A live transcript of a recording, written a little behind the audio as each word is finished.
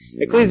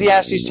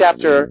Ecclesiastes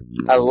chapter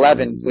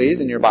 11, please,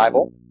 in your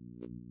Bible.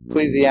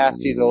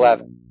 Ecclesiastes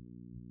 11.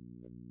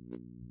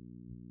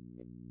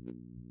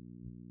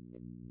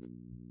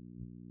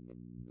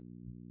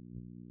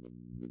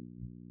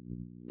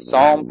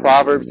 Psalm,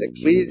 Proverbs,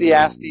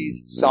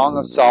 Ecclesiastes, Song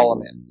of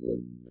Solomon.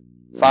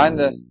 So find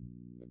the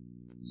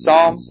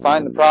Psalms,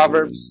 find the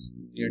Proverbs.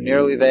 You're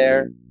nearly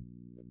there.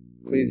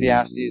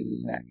 Ecclesiastes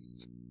is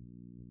next.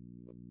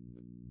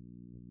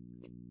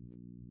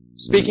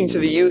 Speaking to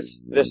the youth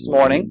this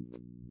morning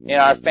in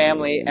our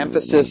family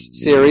emphasis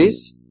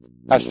series.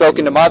 I've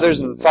spoken to mothers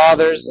and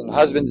fathers and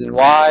husbands and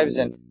wives,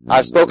 and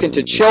I've spoken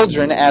to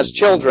children as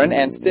children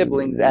and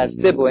siblings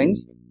as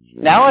siblings.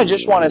 Now I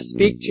just want to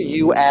speak to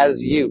you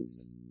as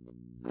youth.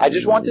 I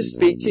just want to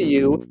speak to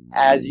you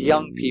as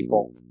young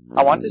people.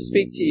 I want to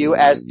speak to you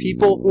as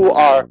people who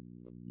are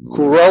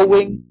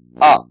growing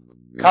up,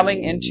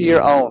 coming into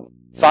your own,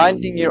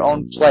 finding your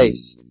own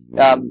place,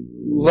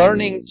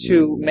 learning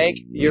to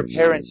make your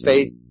parents'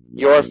 faith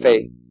your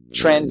faith,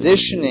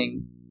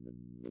 transitioning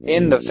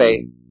in the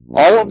faith.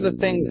 All of the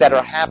things that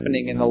are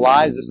happening in the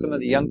lives of some of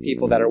the young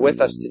people that are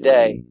with us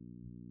today.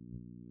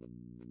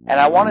 And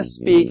I want to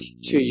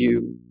speak to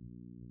you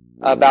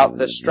about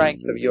the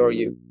strength of your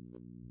youth.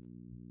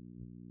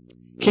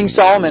 King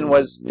Solomon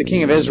was the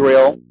king of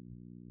Israel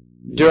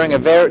during the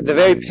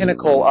very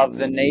pinnacle of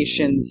the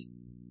nation's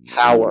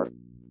power,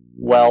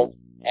 wealth,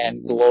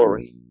 and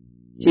glory.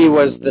 He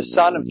was the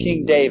son of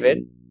King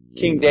David.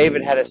 King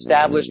David had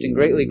established and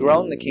greatly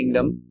grown the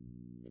kingdom.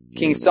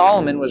 King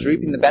Solomon was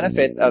reaping the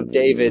benefits of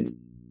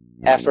David's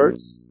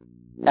efforts,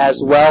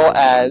 as well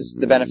as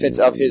the benefits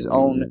of his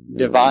own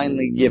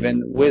divinely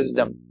given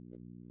wisdom.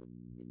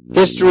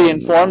 History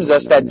informs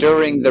us that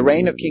during the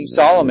reign of King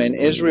Solomon,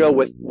 Israel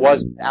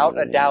was without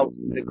a doubt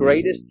the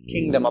greatest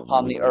kingdom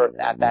upon the earth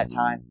at that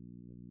time.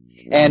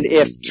 And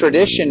if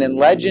tradition and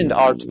legend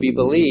are to be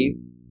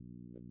believed,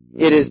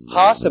 it is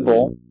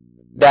possible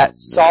that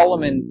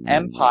Solomon's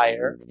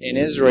empire in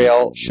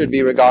Israel should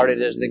be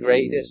regarded as the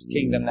greatest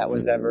kingdom that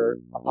was ever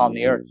upon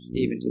the earth,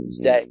 even to this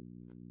day.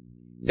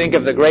 Think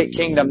of the great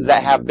kingdoms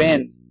that have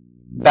been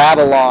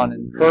Babylon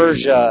and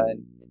Persia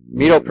and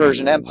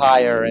Medo-Persian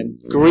Empire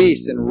and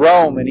Greece and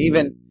Rome, and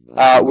even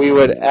we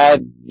would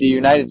add the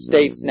United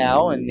States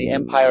now and the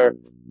empire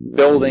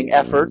building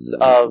efforts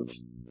of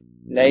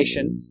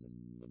nations.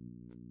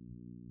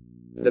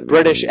 The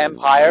British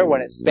Empire when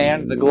it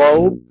spanned the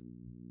globe.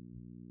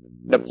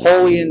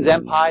 Napoleon's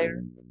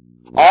empire.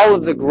 All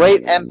of the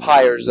great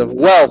empires of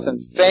wealth and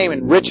fame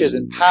and riches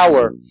and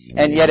power.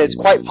 And yet it's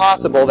quite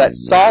possible that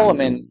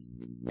Solomon's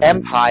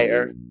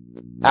empire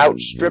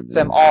outstripped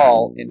them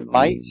all in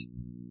might,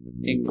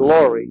 in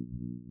glory,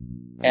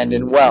 and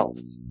in wealth.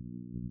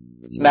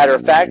 As a matter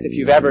of fact, if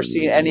you've ever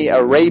seen any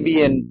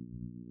Arabian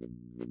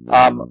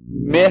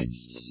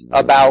myths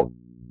about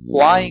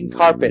flying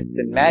carpets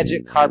and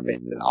magic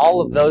carpets and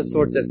all of those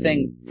sorts of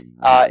things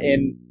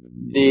in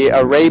the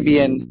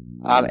Arabian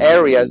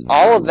areas,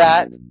 all of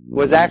that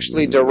was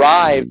actually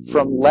derived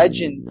from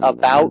legends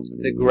about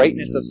the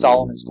greatness of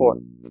Solomon's court.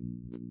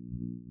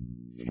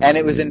 And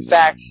it was in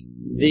fact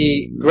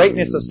the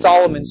greatness of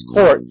Solomon's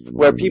court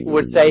where people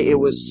would say it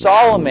was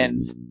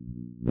Solomon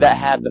that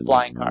had the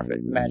flying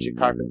carpet, the magic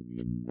carpet.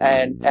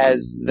 And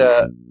as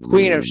the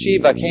Queen of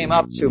Sheba came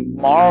up to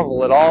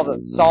marvel at all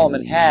that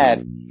Solomon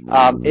had,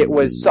 it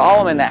was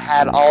Solomon that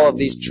had all of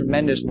these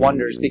tremendous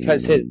wonders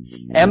because his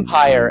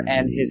empire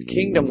and his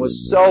kingdom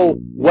was so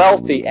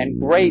wealthy and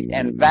great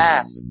and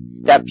vast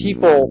that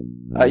people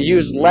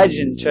used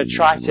legend to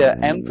try to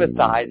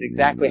emphasize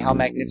exactly how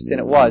magnificent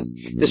it was.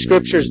 The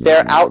scriptures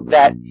bear out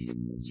that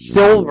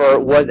silver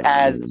was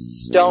as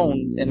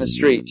stones in the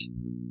street.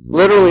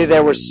 Literally,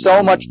 there was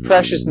so much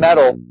precious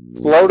metal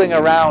floating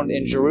around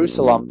in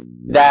Jerusalem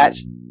that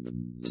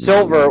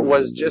silver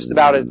was just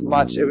about as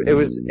much. It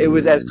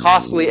was as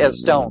costly as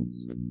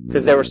stones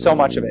because there was so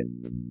much of it.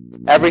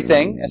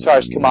 Everything, as far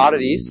as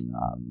commodities,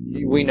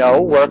 we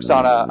know works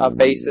on a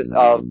basis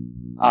of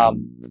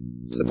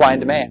supply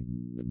and demand.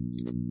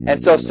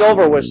 And so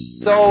silver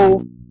was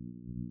so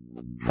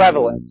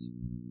prevalent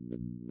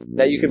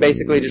that you could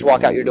basically just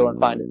walk out your door and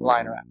find it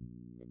lying around.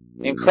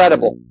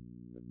 Incredible,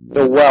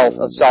 the wealth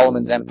of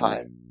Solomon's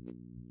empire.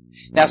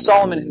 Now,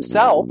 Solomon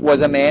himself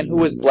was a man who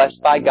was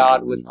blessed by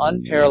God with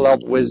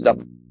unparalleled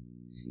wisdom.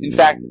 In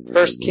fact,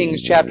 1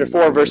 Kings chapter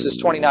 4, verses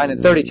 29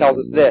 and 30 tells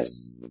us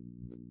this.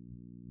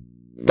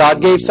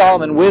 God gave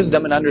Solomon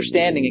wisdom and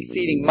understanding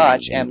exceeding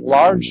much, and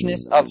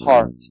largeness of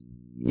heart,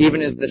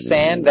 even as the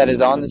sand that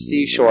is on the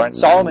seashore. And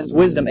Solomon's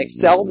wisdom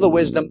excelled the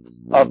wisdom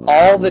of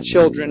all the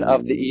children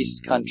of the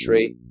east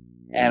country,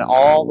 and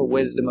all the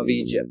wisdom of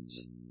Egypt.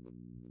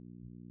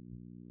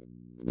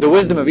 The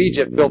wisdom of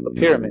Egypt built the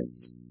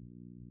pyramids.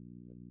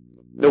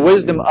 The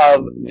wisdom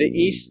of the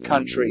east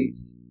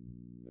countries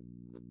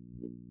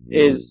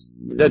is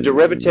the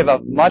derivative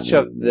of much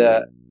of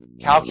the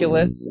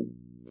calculus and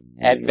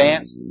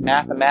advanced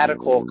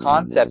mathematical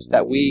concepts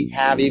that we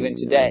have even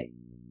today.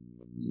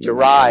 It's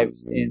derived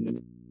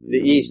in the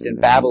east in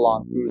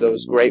Babylon through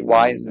those great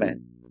wise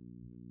men.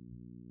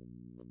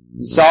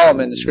 And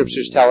Solomon, the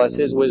scriptures tell us,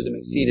 his wisdom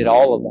exceeded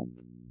all of them.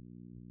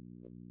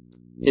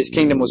 His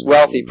kingdom was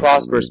wealthy,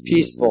 prosperous,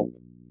 peaceful.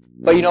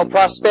 But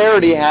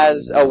prosperity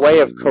has a way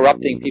of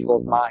corrupting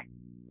people's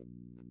minds,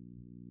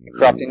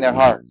 corrupting their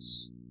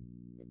hearts.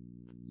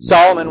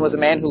 Solomon was a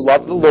man who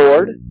loved the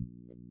Lord,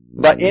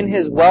 but in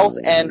his wealth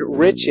and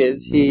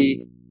riches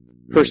he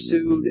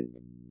pursued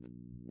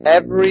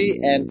every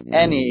and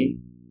any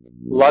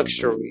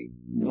luxury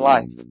in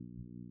life.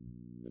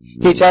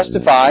 He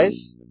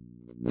testifies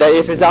that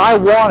if his eye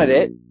wanted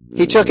it,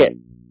 he took it.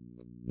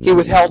 He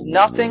withheld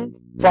nothing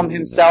from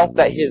himself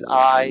that his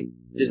eye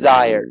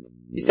desired.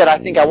 He said, I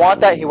think I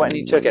want that. He went and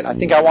he took it. I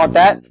think I want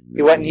that.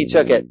 He went and he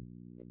took it.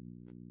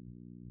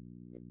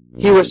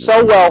 He was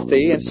so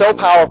wealthy and so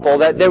powerful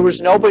that there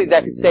was nobody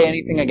that could say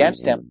anything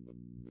against him.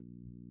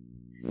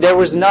 There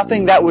was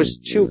nothing that was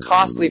too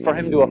costly for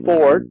him to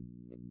afford.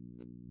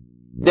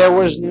 There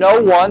was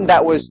no one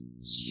that was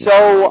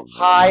so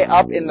high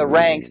up in the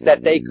ranks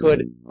that they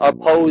could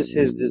oppose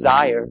his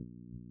desire.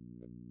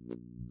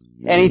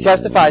 And he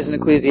testifies in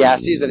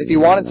Ecclesiastes that if he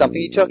wanted something,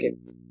 he took it.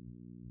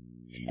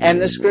 And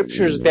the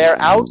scriptures bear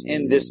out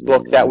in this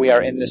book that we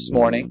are in this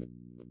morning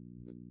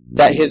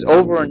that his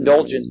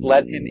overindulgence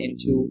led him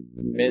into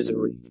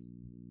misery.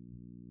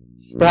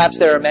 Perhaps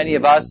there are many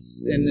of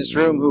us in this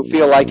room who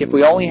feel like if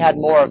we only had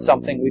more of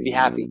something, we'd be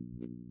happy.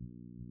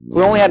 If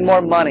we only had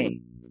more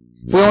money,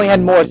 if we only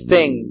had more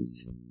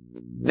things,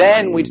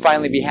 then we'd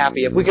finally be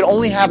happy. If we could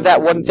only have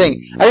that one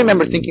thing. I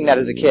remember thinking that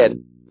as a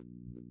kid.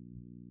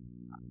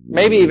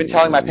 Maybe even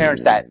telling my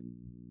parents that.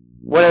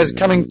 When it was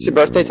coming to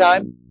birthday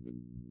time,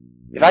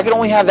 if I could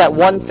only have that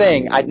one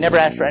thing, I'd never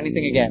ask for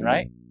anything again,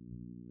 right?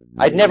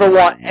 I'd never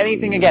want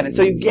anything again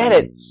until you get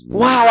it.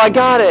 Wow, I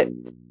got it.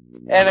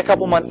 And a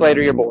couple months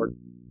later, you're bored.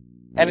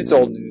 And it's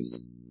old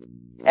news.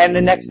 And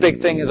the next big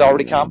thing has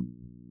already come.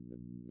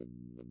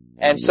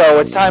 And so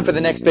it's time for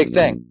the next big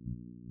thing.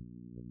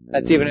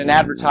 That's even an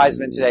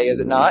advertisement today, is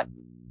it not?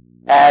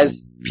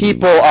 As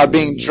people are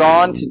being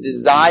drawn to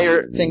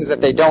desire things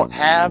that they don't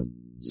have,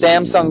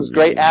 Samsung's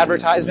great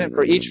advertisement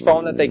for each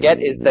phone that they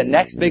get is the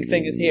next big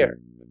thing is here.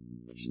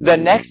 The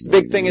next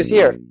big thing is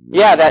here.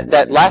 Yeah,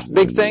 that last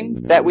big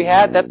thing that we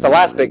had, that's the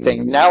last big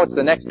thing. Now it's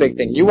the next big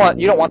thing. You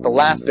don't want the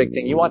last big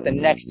thing. You want the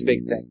next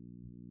big thing.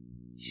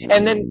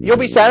 And then you'll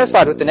be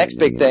satisfied with the next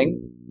big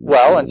thing,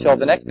 well, until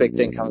the next big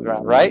thing comes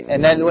around, right?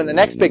 And then when the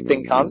next big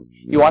thing comes,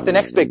 you want the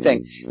next big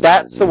thing.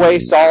 That's the way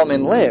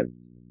Solomon lived.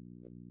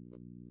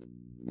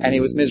 And he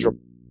was miserable.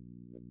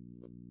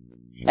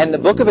 And the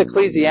book of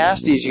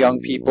Ecclesiastes, young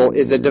people,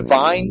 is a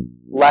divine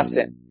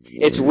lesson.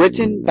 It's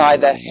written by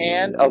the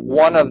hand of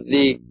one of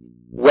the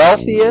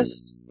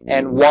wealthiest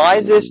and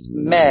wisest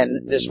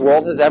men this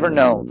world has ever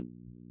known.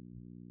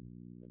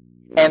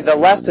 And the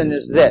lesson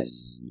is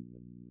this: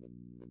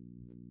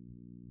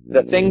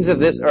 the things of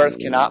this earth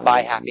cannot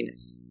buy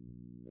happiness.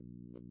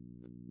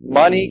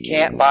 Money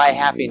can't buy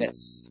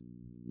happiness.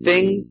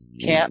 Things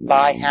can't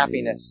buy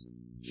happiness.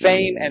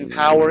 Fame and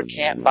power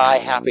can't buy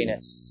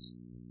happiness.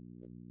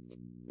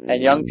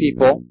 And young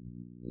people,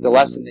 it's a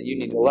lesson that you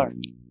need to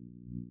learn.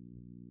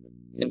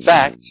 In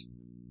fact,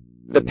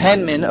 the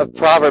penman of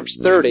Proverbs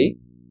 30,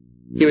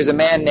 he was a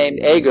man named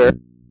Agur,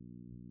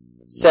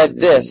 said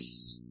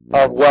this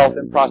of wealth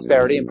and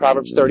prosperity in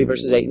Proverbs 30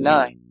 verses 8 and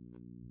 9.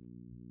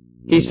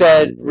 He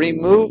said,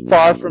 "Remove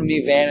far from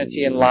me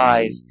vanity and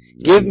lies.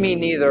 Give me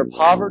neither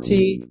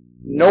poverty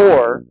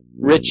nor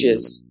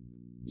riches.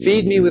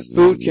 Feed me with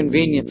food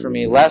convenient for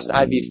me, lest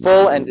I be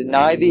full and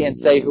deny thee and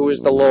say, Who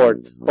is the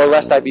Lord? Or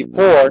lest I be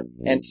poor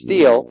and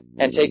steal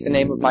and take the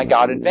name of my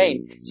God in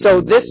vain."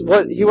 So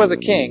he was a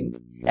king,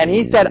 and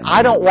he said,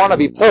 I don't want to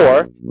be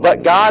poor,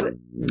 but God,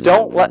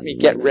 don't let me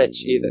get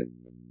rich either.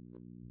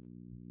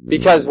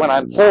 Because when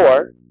I'm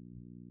poor,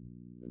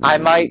 I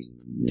might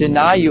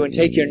deny you and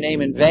take your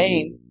name in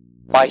vain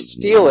by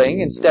stealing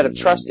instead of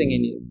trusting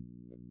in you.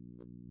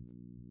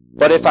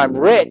 But if I'm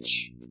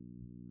rich,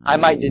 I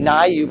might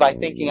deny you by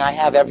thinking I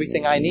have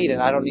everything I need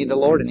and I don't need the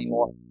Lord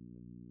anymore.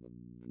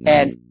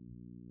 And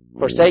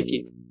forsake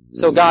you.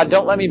 So God,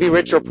 don't let me be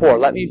rich or poor.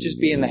 Let me just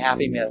be in the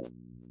happy middle.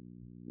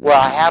 Where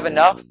I have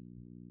enough,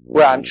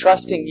 where I'm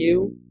trusting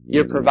you,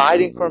 you're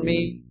providing for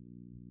me,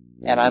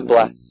 and I'm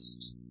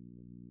blessed.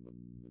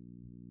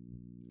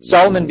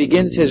 Solomon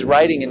begins his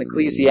writing in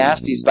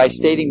Ecclesiastes by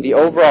stating the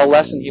overall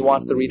lesson he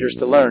wants the readers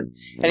to learn.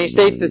 And he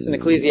states this in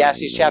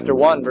Ecclesiastes chapter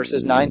 1,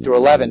 verses 9 through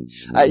 11.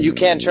 You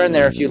can turn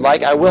there if you'd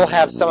like. I will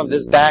have some of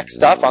this back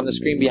stuff on the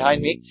screen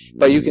behind me,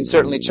 but you can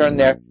certainly turn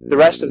there. The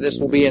rest of this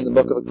will be in the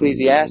book of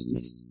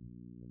Ecclesiastes.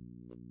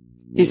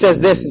 He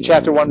says this in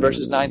chapter 1,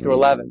 verses 9 through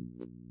 11.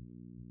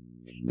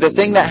 "The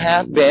thing that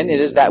hath been, it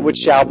is that which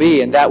shall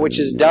be, and that which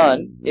is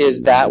done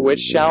is that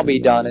which shall be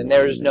done, and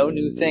there is no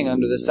new thing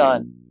under the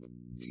sun.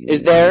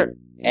 Is there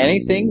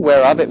anything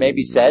whereof it may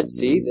be said,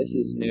 See, this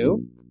is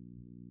new?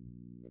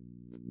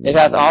 It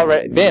hath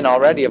been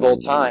already of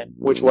old time,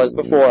 which was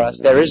before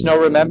us. There is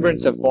no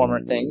remembrance of former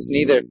things,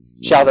 neither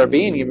shall there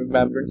be any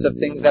remembrance of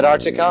things that are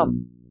to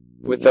come,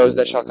 with those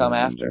that shall come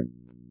after."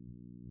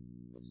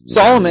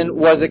 Solomon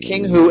was a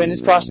king who, in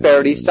his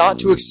prosperity, sought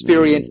to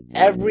experience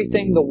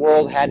everything the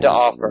world had to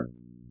offer.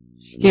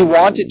 He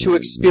wanted to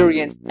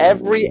experience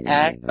every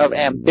act of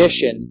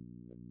ambition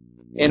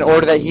in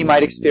order that he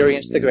might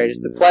experience the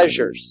greatest of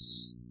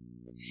pleasures.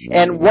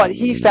 And what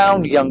he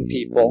found, young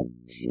people,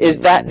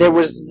 is that there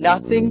was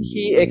nothing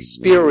he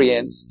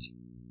experienced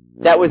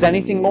that was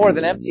anything more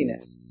than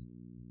emptiness.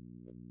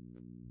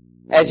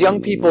 As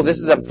young people, this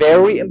is a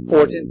very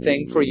important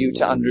thing for you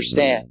to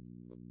understand.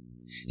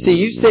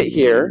 See, you sit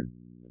here,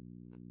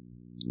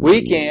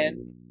 week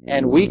in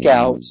and week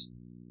out,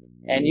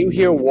 and you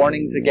hear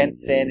warnings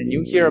against sin, and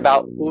you hear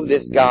about who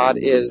this God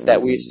is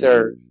that we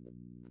serve.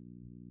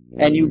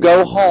 And you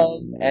go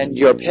home, and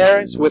your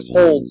parents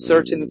withhold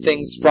certain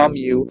things from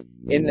you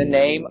in the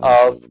name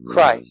of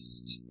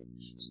Christ.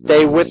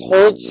 They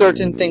withhold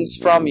certain things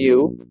from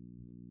you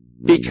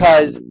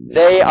because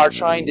they are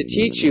trying to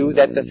teach you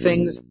that the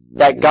things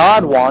that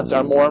God wants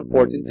are more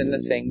important than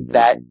the things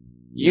that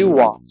you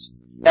want.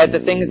 That the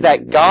things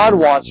that God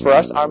wants for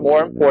us are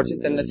more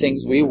important than the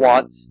things we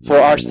want for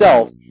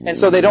ourselves. And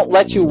so they don't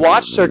let you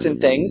watch certain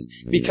things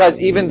because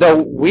even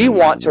though we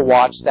want to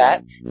watch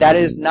that, that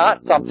is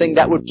not something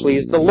that would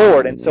please the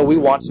Lord. And so we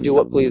want to do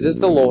what pleases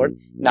the Lord,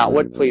 not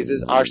what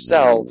pleases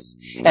ourselves.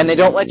 And they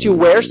don't let you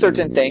wear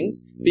certain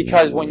things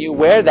because when you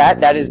wear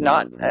that, that is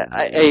not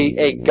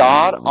a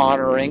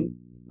God-honoring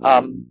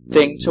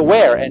thing to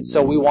wear. And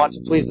so we want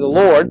to please the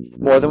Lord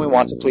more than we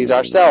want to please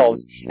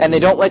ourselves. And they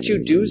don't let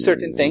you do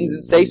certain things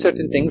and say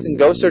certain things and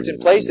go certain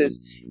places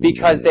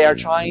because they are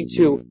trying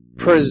to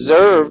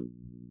preserve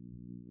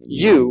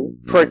you,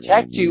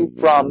 protect you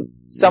from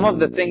some of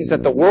the things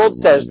that the world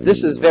says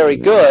this is very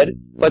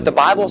good, but the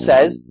Bible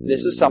says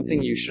this is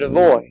something you should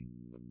avoid.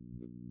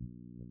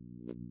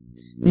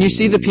 And you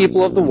see the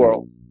people of the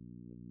world,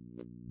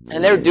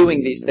 and they're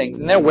doing these things,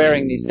 and they're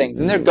wearing these things,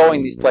 and they're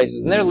going these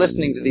places, and they're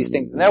listening to these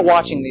things, and they're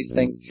watching these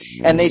things,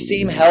 and they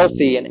seem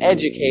healthy and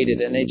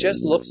educated, and they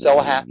just look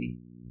so happy.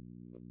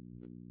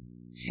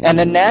 And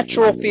the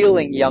natural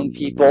feeling, young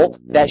people,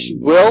 that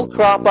will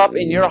crop up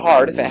in your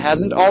heart, if it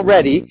hasn't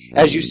already,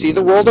 as you see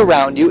the world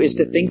around you, is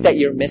to think that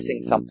you're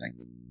missing something.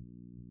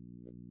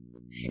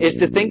 Is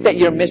to think that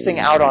you're missing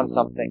out on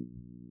something.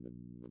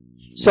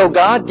 So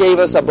God gave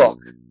us a book,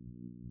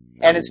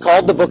 and it's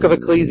called the book of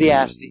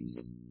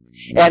Ecclesiastes.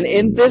 And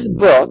in this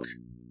book,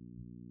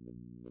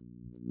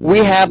 we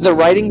have the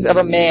writings of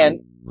a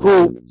man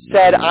who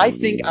said, I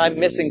think I'm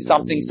missing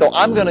something, so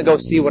I'm going to go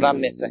see what I'm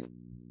missing.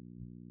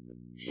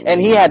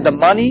 And he had the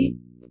money,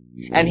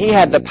 and he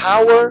had the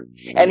power,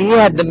 and he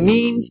had the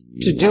means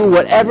to do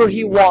whatever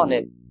he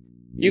wanted.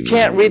 You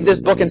can't read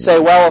this book and say,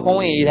 well, if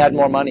only he'd had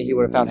more money, he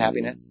would have found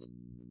happiness.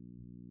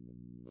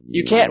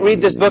 You can't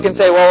read this book and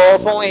say, well,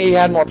 if only he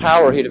had more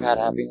power, he'd have had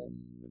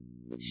happiness.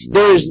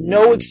 There is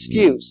no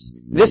excuse.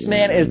 This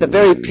man is the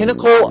very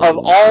pinnacle of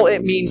all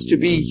it means to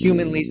be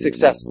humanly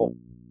successful.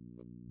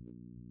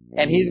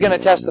 And he's going to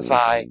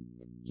testify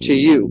to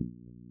you.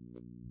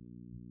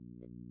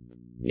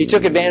 He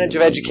took advantage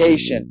of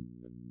education.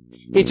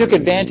 He took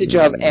advantage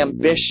of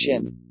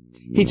ambition.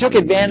 He took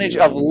advantage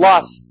of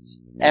lusts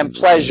and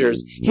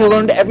pleasures. He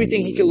learned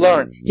everything he could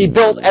learn. He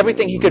built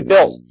everything he could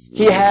build.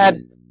 He had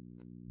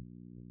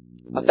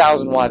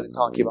 1,000 wives and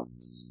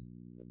concubines.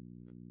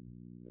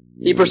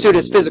 He pursued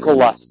his physical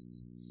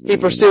lusts. He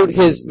pursued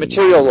his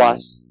material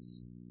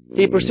lusts.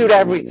 He pursued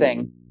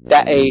everything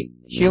that a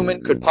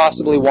human could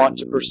possibly want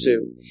to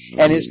pursue.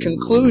 And his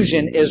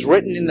conclusion is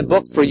written in the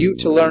book for you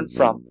to learn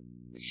from.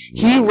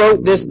 He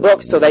wrote this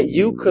book so that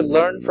you could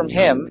learn from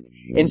him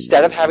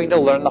instead of having to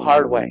learn the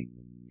hard way.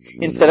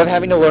 Instead of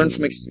having to learn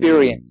from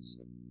experience.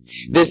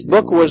 This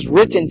book was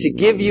written to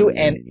give you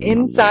an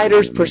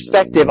insider's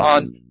perspective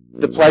on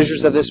the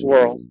pleasures of this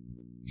world.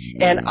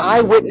 An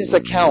eyewitness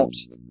account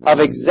of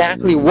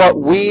exactly what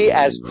we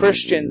as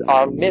Christians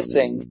are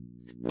missing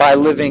by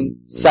living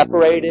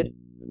separated,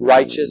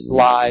 righteous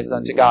lives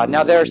unto God.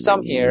 Now there are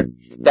some here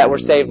that were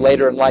saved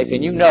later in life,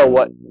 and you know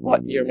what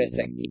you're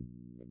missing.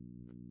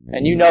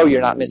 And you know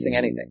you're not missing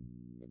anything.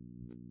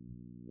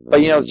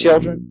 But you know the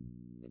children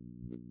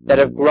that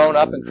have grown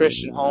up in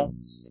Christian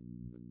homes,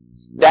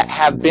 that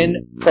have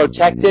been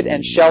protected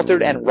and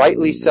sheltered, and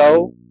rightly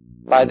so,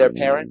 by their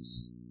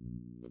parents,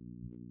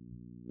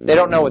 they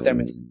don't know what they're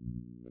missing.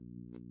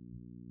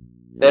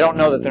 They don't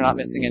know that they're not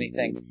missing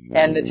anything.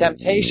 And the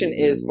temptation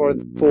is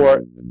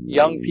for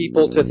young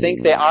people to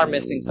think they are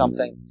missing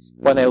something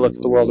when they look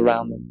at the world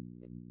around them.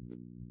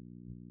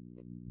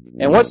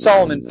 And what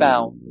Solomon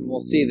found, and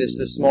we'll see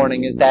this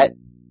morning, is that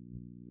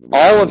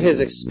all of his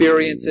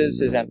experiences,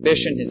 his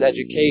ambition, his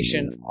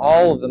education,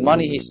 all of the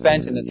money he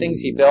spent and the things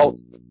he built,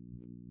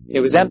 it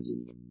was empty.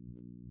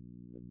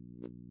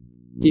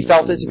 He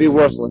felt it to be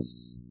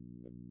worthless.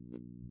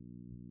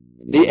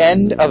 The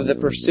end of the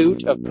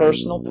pursuit of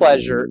personal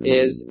pleasure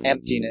is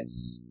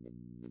emptiness.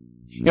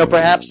 You know,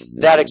 perhaps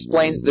that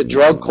explains the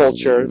drug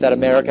culture that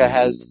America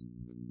has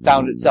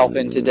found itself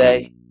in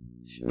today.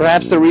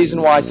 Perhaps the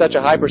reason why such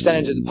a high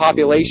percentage of the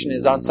population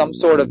is on some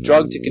sort of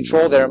drug to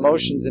control their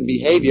emotions and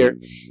behavior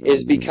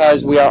is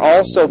because we are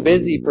all so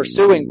busy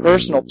pursuing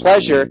personal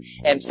pleasure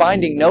and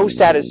finding no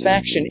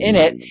satisfaction in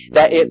it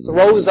that it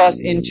throws us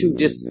into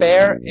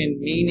despair in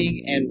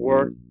meaning and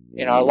worth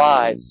in our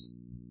lives.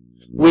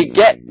 We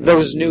get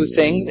those new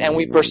things and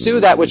we pursue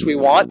that which we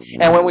want,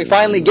 and when we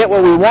finally get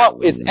what we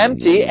want, it's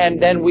empty,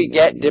 and then we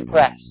get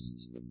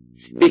depressed.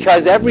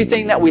 Because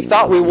everything that we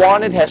thought we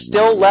wanted has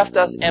still left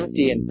us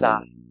empty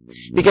inside.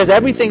 Because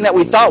everything that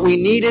we thought we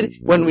needed,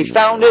 when we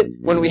found it,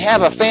 when we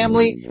have a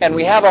family, and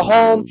we have a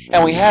home,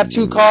 and we have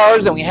 2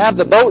 cars, and we have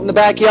the boat in the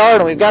backyard,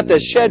 and we've got the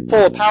shed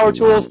full of power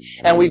tools,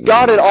 and we've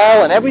got it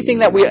all, and everything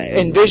that we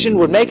envisioned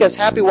would make us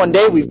happy one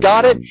day, we've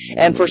got it,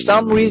 and for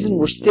some reason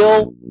we're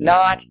still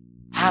not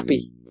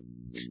happy.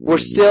 We're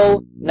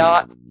still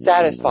not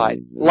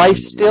satisfied. Life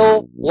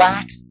still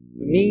lacks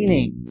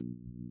meaning.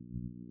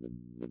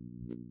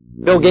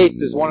 Bill Gates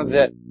is one of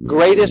the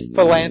greatest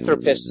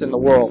philanthropists in the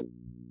world.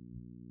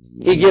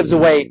 He gives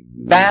away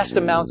vast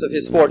amounts of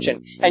his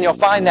fortune. And you'll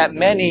find that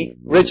many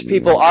rich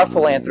people are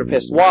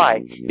philanthropists.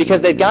 Why?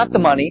 Because they've got the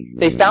money,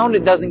 they found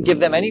it doesn't give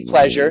them any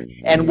pleasure,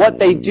 and what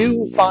they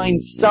do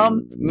find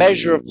some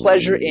measure of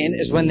pleasure in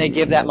is when they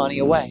give that money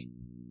away.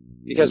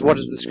 Because what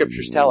does the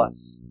Scriptures tell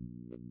us?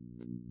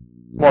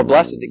 It's more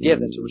blessed to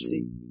give than to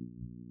receive.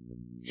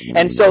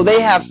 And so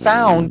they have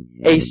found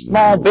a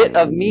small bit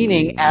of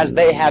meaning as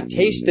they have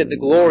tasted the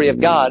glory of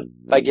God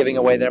by giving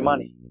away their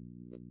money.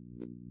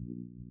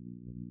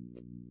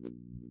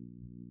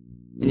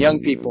 And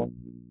young people,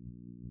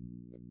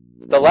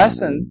 the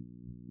lesson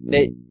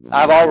that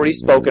I've already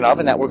spoken of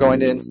and that we're going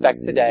to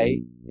inspect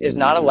today is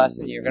not a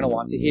lesson you're going to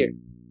want to hear.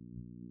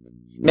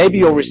 Maybe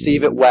you'll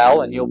receive it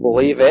well and you'll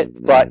believe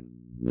it, but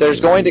there's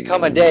going to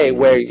come a day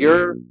where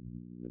you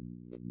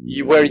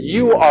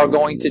are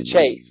going to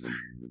chafe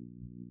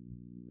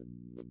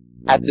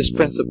at this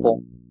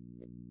principle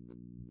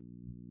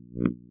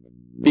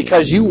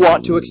because you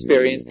want to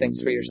experience things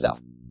for yourself.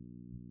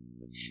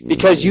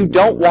 Because you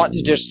don't want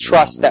to just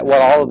trust that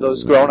what all of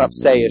those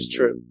grown-ups say is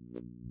true.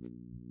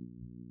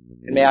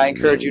 And may I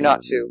encourage you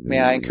not to. May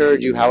I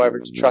encourage you, however,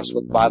 to trust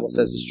what the Bible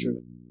says is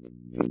true.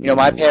 You know,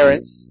 my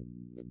parents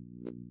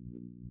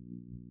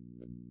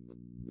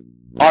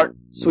aren't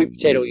sweet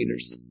potato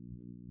eaters.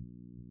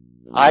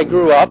 I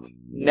grew up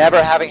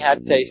never having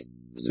had to taste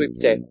sweet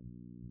potato.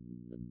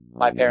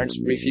 My parents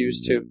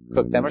refused to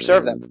cook them or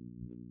serve them.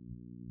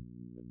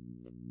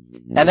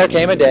 And there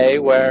came a day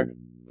where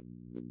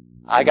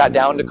I got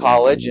down to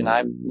college, and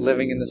I'm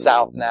living in the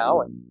South now,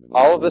 and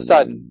all of a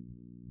sudden,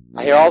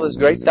 I hear all this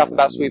great stuff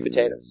about sweet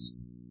potatoes.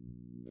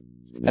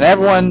 And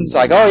everyone's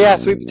like, oh yeah,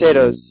 sweet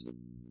potatoes.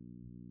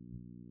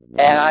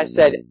 And I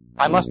said,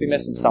 I must be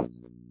missing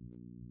something.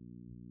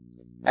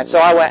 And so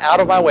I went out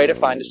of my way to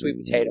find a sweet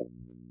potato.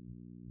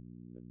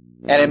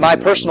 And in my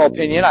personal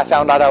opinion, I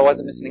found out I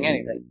wasn't missing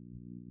anything.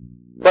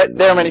 But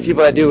there are many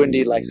people that do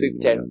indeed like sweet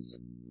potatoes.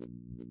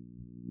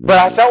 But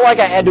I felt like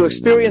I had to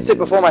experience it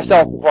before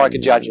myself before I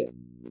could judge it.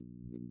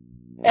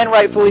 And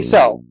rightfully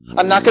so.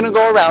 I'm not going to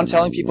go around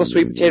telling people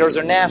sweet potatoes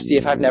are nasty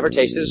if I've never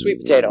tasted a sweet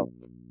potato.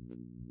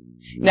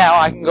 Now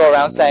I can go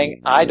around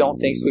saying, I don't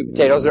think sweet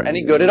potatoes are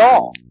any good at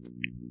all.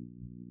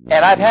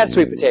 And I've had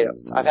sweet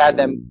potatoes. I've had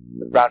them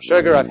with brown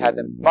sugar, I've had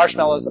them with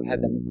marshmallows, I've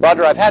had them with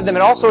butter, I've had them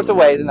in all sorts of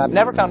ways, and I've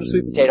never found a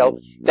sweet potato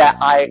that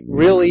I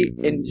really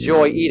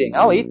enjoy eating.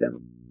 I'll eat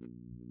them.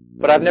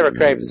 But I've never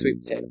craved a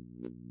sweet potato.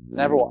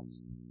 Never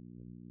once.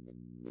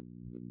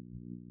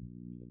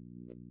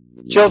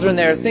 Children,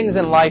 there are things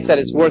in life that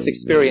it's worth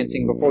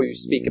experiencing before you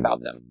speak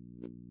about them.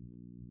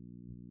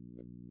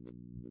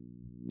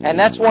 And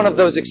that's one of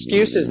those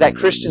excuses that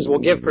Christians will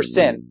give for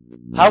sin.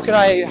 How can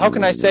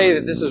I say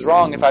that this is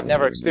wrong if I've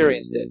never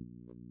experienced it?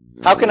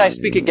 How can I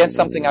speak against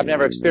something I've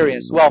never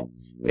experienced? Well,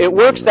 it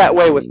works that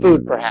way with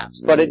food,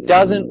 perhaps, but it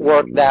doesn't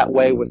work that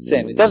way with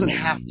sin. It doesn't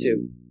have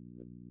to.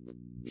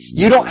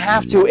 You don't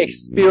have to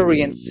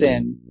experience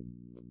sin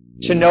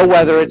to know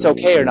whether it's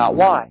okay or not.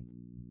 Why?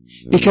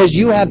 Because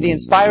you have the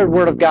inspired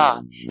Word of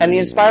God. And the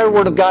inspired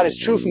Word of God is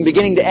true from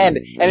beginning to end.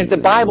 And if the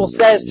Bible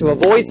says to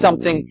avoid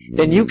something,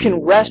 then you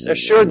can rest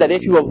assured that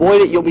if you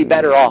avoid it, you'll be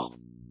better off.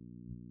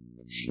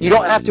 You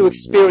don't have to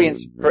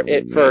experience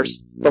it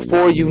first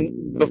before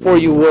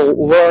you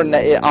will learn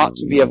that it ought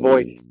to be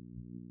avoided.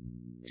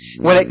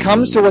 When it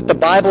comes to what the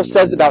Bible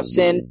says about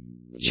sin,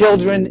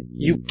 children,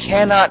 you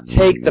cannot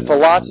take the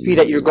philosophy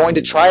that you're going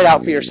to try it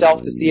out for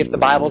yourself to see if the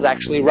Bible's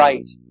actually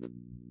right.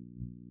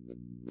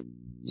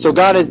 So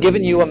God has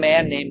given you a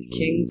man named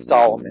King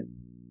Solomon.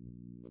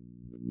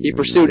 He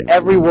pursued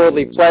every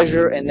worldly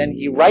pleasure, and then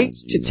he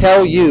writes to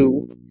tell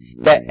you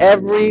that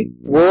every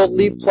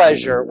worldly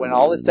pleasure, when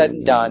all is said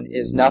and done,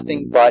 is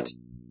nothing but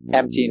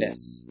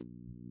emptiness.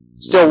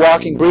 Still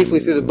walking briefly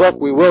through the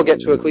book, we will get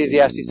to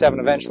Ecclesiastes 7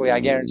 eventually,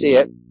 I guarantee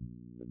it.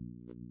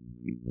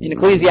 In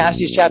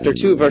Ecclesiastes chapter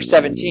 2, verse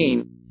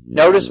 17,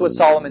 notice what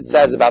Solomon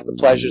says about the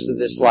pleasures of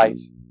this life.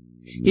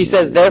 He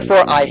says,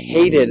 "Therefore I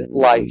hated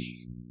life,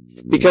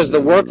 because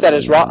the work that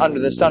is wrought under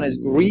the sun is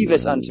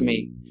grievous unto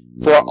me.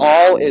 For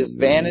all is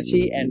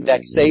vanity and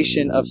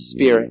vexation of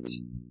spirit.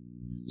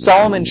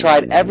 Solomon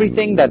tried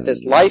everything that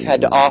this life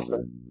had to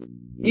offer,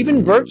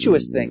 even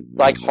virtuous things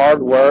like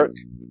hard work,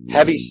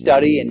 heavy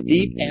study, and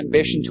deep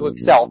ambition to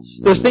excel.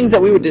 Those things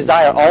that we would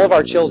desire all of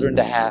our children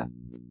to have.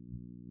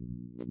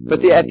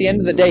 But at the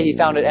end of the day, he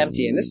found it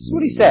empty. And this is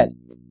what he said.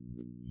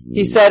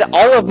 He said,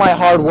 all of my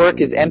hard work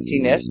is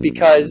emptiness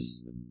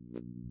because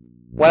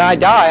when I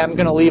die, I'm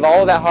going to leave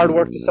all of that hard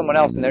work to someone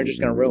else and they're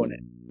just going to ruin it.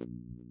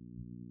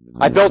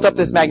 I built up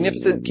this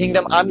magnificent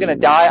kingdom. I'm going to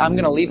die. I'm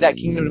going to leave that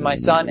kingdom to my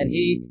son, and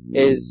he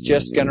is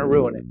just going to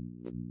ruin it.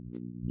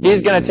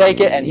 He's going to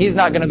take it, and he's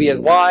not going to be as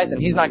wise,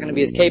 and he's not going to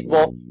be as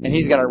capable, and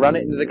he's going to run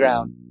it into the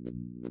ground.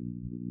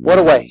 What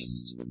a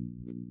waste.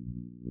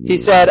 He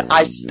said,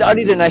 I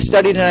studied and I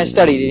studied and I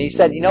studied. And he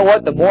said, you know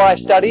what? The more I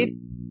studied,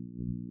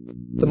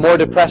 the more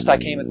depressed I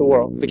became at the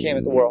world.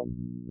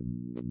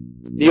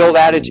 The old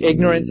adage,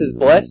 ignorance is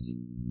bliss.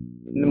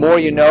 And the more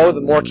you know,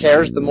 the more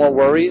cares, the more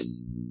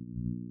worries,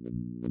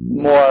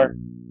 more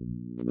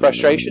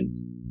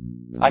frustrations.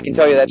 I can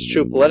tell you that's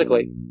true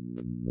politically.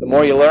 The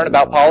more you learn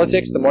about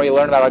politics, the more you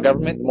learn about our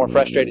government, the more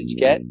frustrated you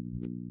get.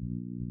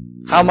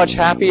 How much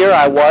happier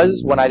I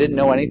was when I didn't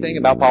know anything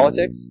about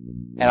politics,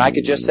 and I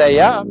could just say,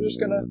 yeah, I'm just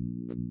going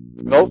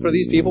to vote for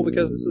these people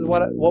because this is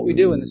what we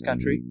do in this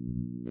country.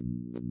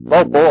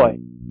 Oh boy.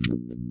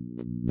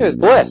 It was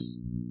bliss.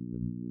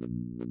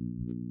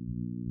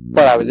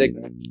 But I was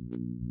ignorant.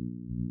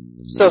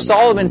 So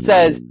Solomon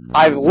says,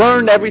 I've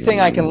learned everything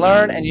I can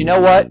learn, and you know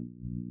what?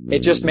 It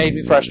just made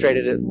me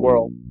frustrated at the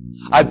world.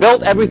 I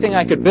built everything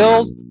I could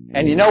build,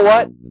 and you know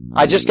what?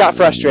 I just got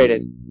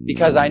frustrated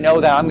because I know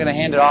that I'm going to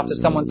hand it off to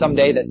someone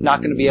someday that's not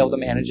going to be able to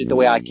manage it the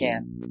way I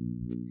can.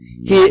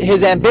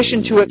 His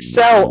ambition to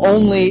excel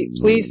only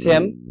pleased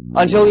him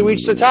until he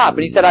reached the top.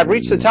 And he said, I've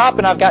reached the top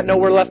and I've got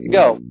nowhere left to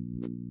go.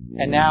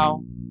 And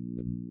now,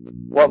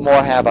 what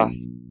more have I?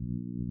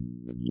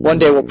 One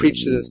day we'll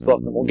preach through this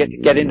book and we'll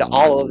get into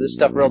all of this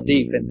stuff real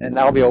deep, and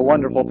that'll be a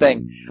wonderful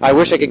thing. I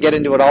wish I could get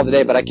into it all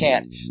today, but I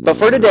can't. But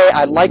for today,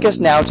 I'd like us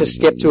now to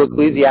skip to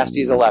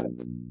Ecclesiastes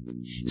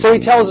 11. So he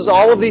tells us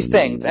all of these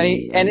things, and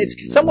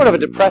it's somewhat of a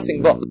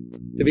depressing book,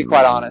 to be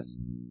quite honest,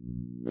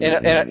 in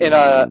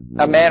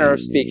a manner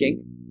of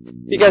speaking.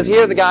 Because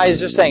here the guy is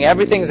just saying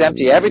everything's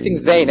empty,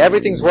 everything's vain,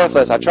 everything's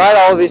worthless. I tried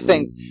all of these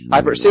things. I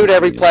pursued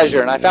every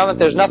pleasure, and I found that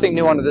there's nothing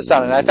new under the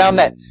sun. And I found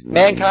that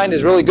mankind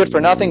is really good for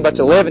nothing but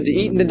to live and to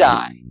eat and to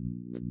die.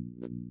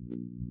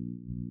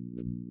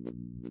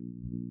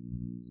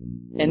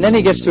 And then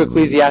he gets to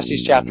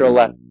Ecclesiastes chapter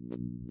 11.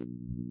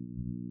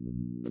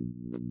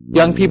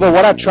 Young people,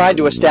 what I've tried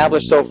to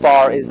establish so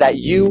far is that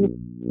you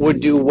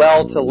would do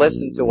well to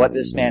listen to what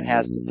this man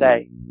has to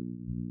say.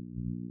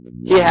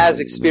 He has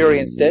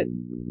experienced it.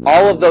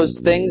 All of those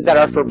things that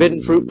are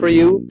forbidden fruit for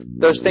you,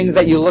 those things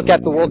that you look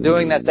at the world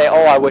doing that say,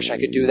 oh, I wish I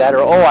could do that, or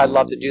oh, I'd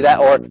love to do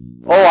that, or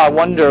oh, I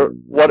wonder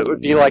what it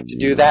would be like to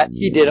do that.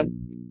 He did them.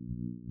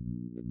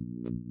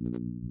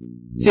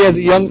 See, as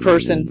a young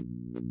person,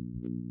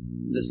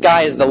 the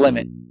sky is the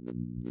limit.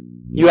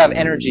 You have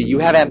energy, you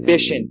have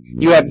ambition,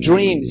 you have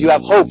dreams, you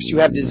have hopes, you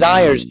have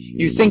desires.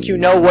 You think you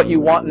know what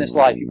you want in this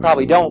life. You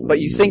probably don't, but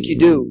you think you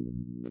do.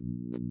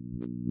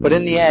 But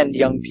in the end,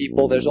 young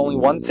people, there's only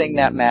one thing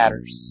that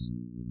matters.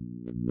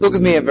 Look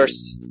with me at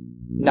verse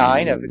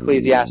 9 of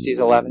Ecclesiastes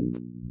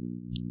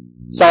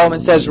 11.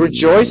 Solomon says,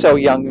 Rejoice, O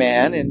young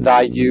man, in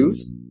thy youth,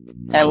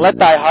 and let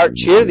thy heart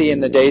cheer thee in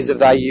the days of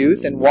thy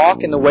youth, and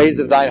walk in the ways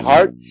of thine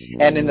heart,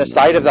 and in the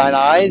sight of thine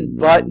eyes.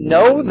 But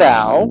know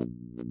thou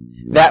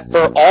that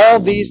for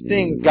all these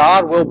things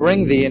God will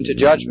bring thee into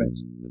judgment.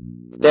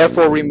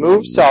 Therefore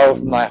remove sorrow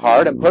from thy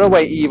heart, and put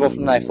away evil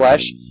from thy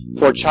flesh,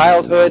 for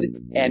childhood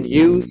and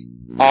youth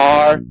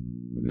are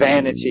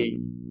vanity.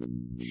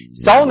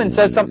 Solomon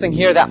says something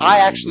here that I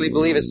actually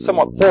believe is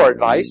somewhat poor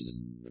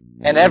advice,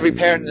 and every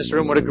parent in this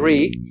room would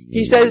agree.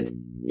 He says,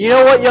 you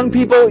know what, young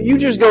people? You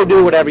just go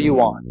do whatever you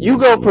want. You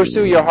go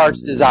pursue your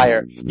heart's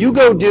desire. You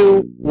go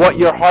do what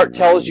your heart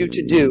tells you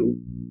to do.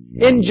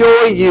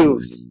 Enjoy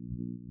youth.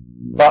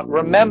 But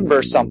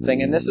remember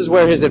something, and this is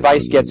where his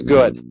advice gets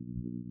good.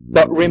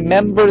 But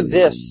remember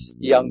this,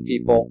 young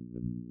people.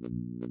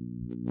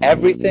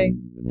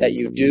 Everything that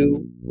you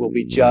do will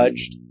be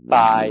judged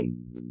by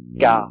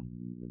God.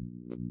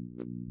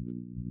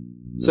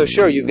 So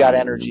sure, you've got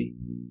energy.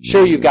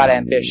 Sure, you've got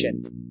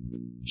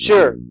ambition.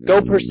 Sure,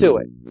 go pursue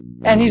it.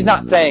 And he's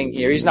not saying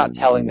here, he's not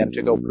telling them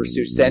to go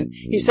pursue sin.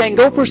 He's saying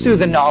go pursue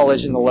the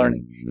knowledge and the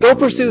learning. Go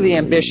pursue the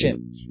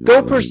ambition.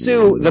 Go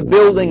pursue the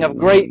building of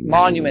great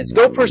monuments.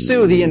 Go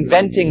pursue the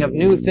inventing of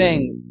new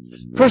things.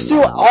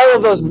 Pursue all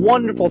of those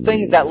wonderful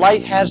things that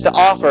life has to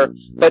offer.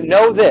 But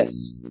know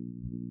this,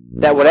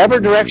 that whatever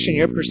direction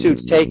your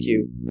pursuits take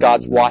you,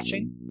 God's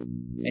watching,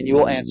 and you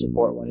will answer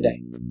for it one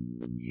day.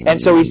 And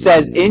so he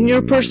says, in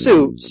your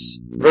pursuits,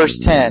 verse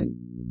 10,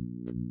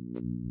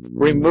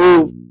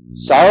 remove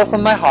sorrow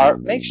from my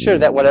heart. Make sure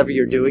that whatever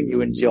you're doing,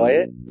 you enjoy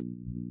it.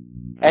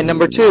 And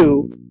number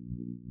 2,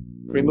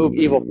 remove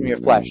evil from your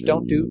flesh.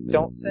 Don't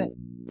sin.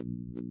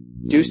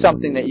 Do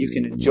something that you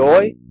can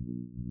enjoy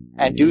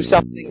and do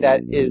something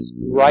that is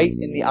right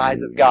in the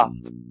eyes of God.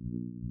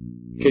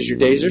 Because your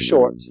days are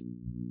short.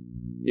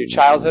 Your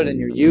childhood and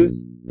your youth,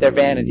 they're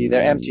vanity,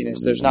 they're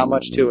emptiness. There's not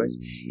much to it.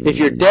 If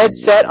you're dead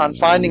set on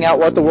finding out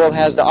what the world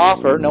has to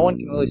offer, no one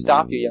can really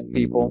stop you, young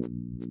people.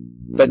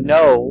 But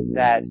know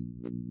that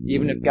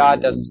even if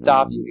God doesn't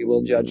stop you, He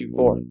will judge you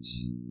for it.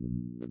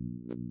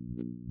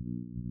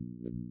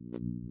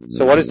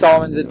 So what is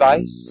Solomon's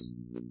advice?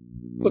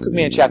 Look with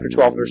me in chapter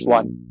 12, verse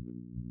 1.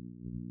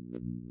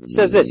 He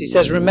says this. He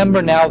says,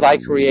 "Remember now thy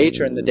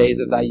Creator in the days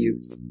of thy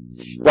youth,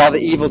 while the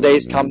evil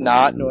days come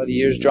not, nor the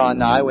years draw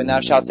nigh, when thou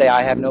shalt say,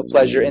 I have no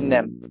pleasure in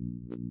them."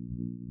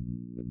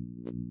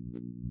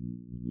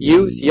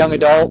 Youth, young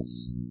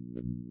adults,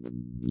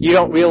 you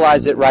don't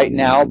realize it right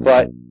now,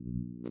 but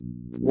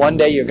one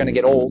day you're going to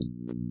get old.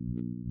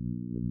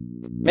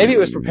 Maybe it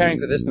was preparing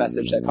for this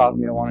message that caused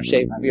me to want to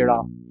shave my beard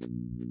off.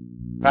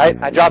 Right?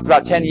 I dropped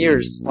about 10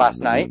 years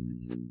last night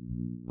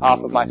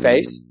off of my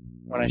face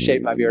when I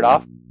shaved my beard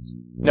off.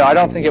 No, I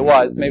don't think it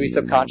was. Maybe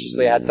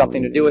subconsciously I had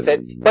something to do with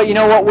it. But you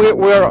know what?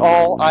 We're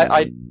all,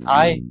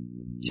 I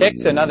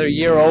ticked another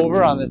year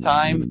over on the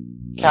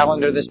time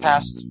calendar this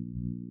past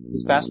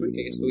week,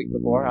 I guess the week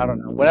before, I don't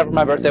know. Whenever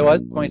my birthday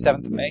was,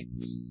 27th of May.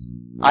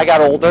 I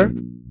got older.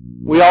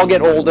 We all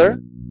get older.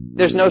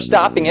 There's no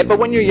stopping it, but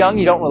when you're young,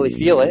 you don't really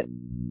feel it.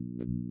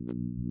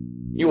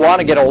 You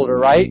want to get older,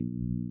 right?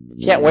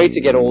 You can't wait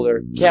to get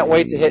older. You can't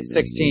wait to hit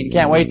 16. You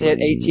can't wait to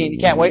hit 18. You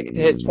can't wait to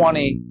hit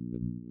 20.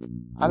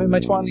 I'm in my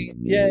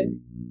 20s, yay.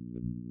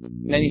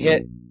 And then you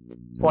hit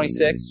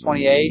 26,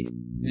 28,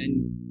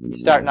 and you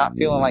start not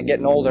feeling like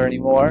getting older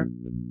anymore.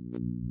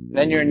 And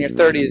then you're in your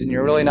 30s and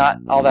you're really not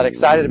all that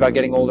excited about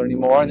getting older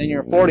anymore. And then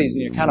you're 40s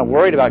and you're kind of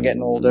worried about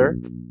getting older.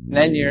 And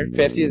then you're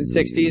 50s and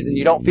 60s and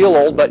you don't feel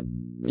old, but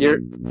your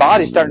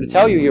body's starting to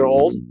tell you you're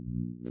old.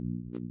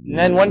 And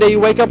then one day you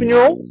wake up and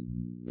you're old.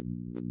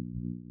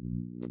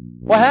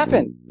 What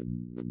happened?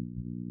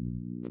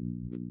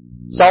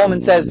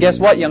 Solomon says, guess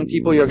what, young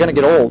people? You're going to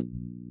get old.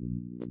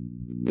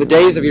 The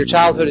days of your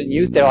childhood and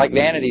youth, they're like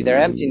vanity. They're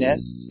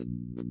emptiness.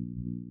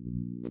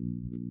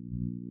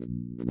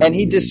 And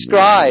he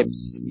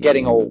describes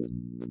getting old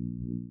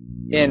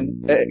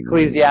in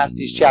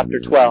Ecclesiastes chapter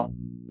 12.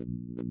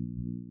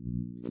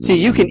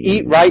 See, you can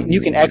eat right and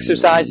you can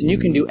exercise and you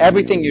can do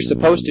everything you're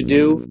supposed to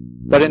do,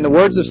 but in the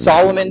words of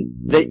Solomon,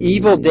 the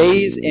evil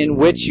days in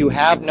which you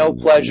have no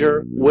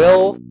pleasure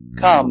will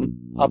come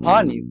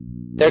upon you.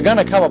 They're going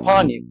to come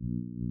upon you.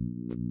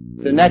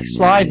 The next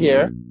slide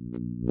here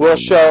will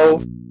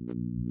show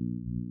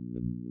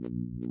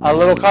a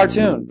little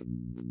cartoon.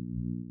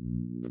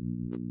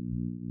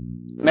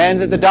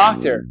 Man's at the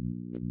doctor,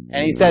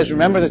 and he says,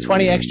 remember the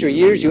 20 extra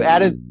years you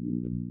added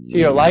to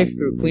your life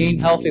through clean,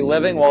 healthy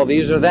living? Well,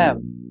 these are them.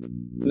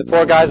 And the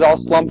poor guy's all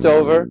slumped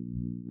over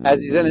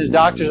as he's in his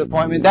doctor's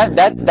appointment.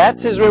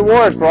 That's his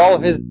reward for all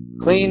of his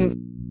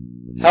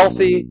clean,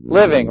 healthy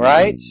living,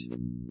 right?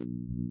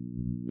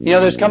 You know,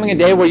 there's coming a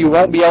day where you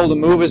won't be able to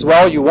move as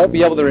well. You won't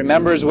be able to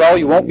remember as well.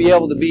 You won't be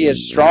able to be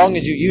as strong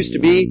as you used to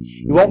be.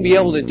 You won't be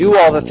able to do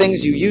all the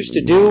things you used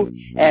to do.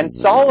 And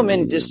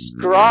Solomon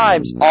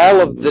describes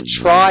all of the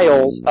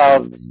trials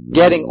of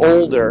getting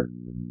older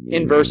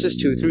in verses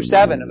 2 through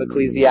 7 of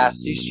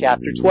Ecclesiastes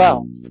chapter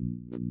 12.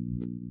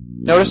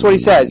 Notice what he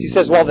says. He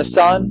says, while the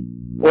sun,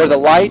 or the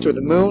light, or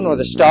the moon, or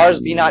the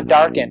stars be not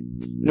darkened,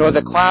 nor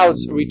the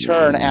clouds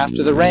return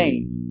after the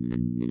rain.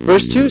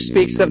 Verse 2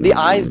 speaks of the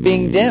eyes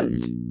being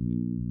dimmed,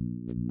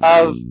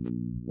 of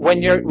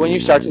when you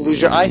start to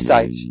lose your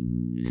eyesight.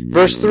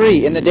 Verse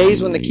 3, in the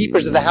days when the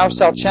keepers of the house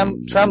shall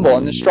tremble,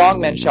 and the strong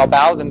men shall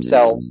bow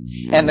themselves,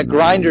 and the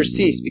grinders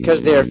cease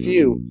because they are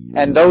few,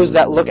 and those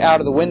that look out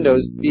of the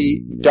windows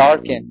be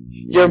darkened.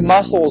 Your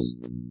muscles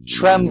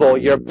tremble,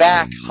 your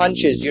back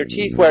hunches, your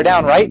teeth wear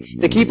down, right?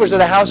 The keepers of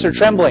the house are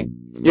trembling.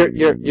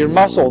 Your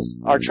muscles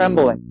are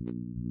trembling.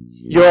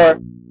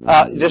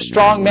 The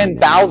strong men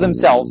bow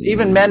themselves.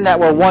 Even men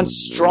that were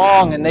once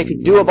strong and they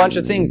could do a bunch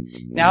of things,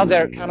 now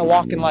they're kind of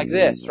walking like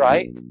this,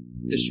 right?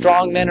 The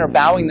strong men are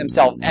bowing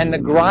themselves, and the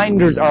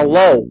grinders are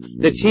low.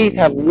 The teeth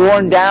have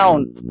worn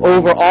down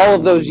over all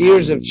of those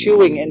years of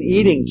chewing and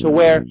eating to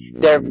where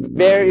there are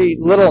very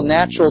little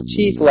natural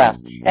teeth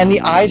left. And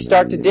the eyes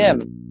start to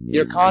dim.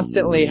 You're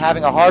constantly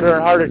having a harder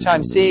and harder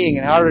time seeing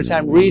and harder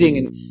time reading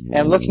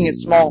and looking at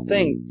small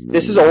things.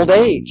 This is old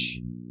age.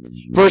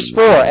 Verse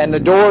 4, and the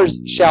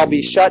doors shall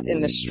be shut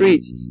in the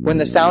streets when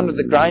the sound of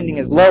the grinding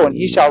is low, and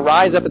he shall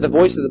rise up at the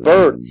voice of the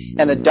bird,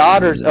 and the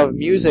daughters of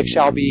music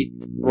shall be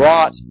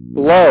brought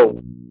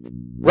low.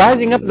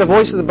 Rising up at the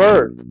voice of the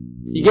bird.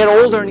 You get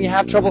older and you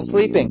have trouble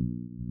sleeping.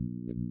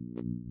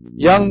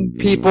 Young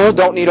people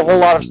don't need a whole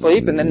lot of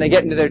sleep, and then they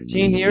get into their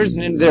teen years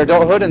and into their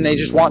adulthood and they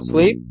just want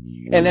sleep.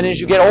 And then as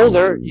you get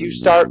older, you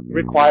start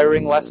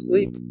requiring less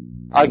sleep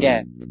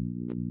again.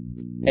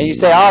 And you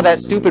say, that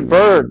stupid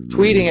bird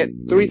tweeting at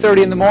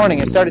 3:30 in the morning.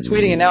 It started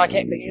tweeting and now I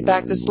can't get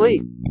back to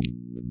sleep.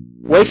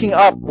 Waking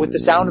up with the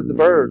sound of the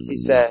bird, he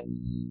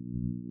says.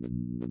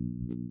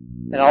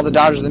 And all the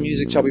daughters of the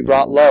music shall be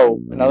brought low.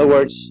 In other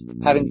words,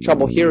 having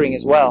trouble hearing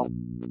as well.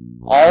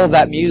 All of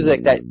that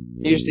music that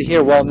You used to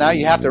hear, well, now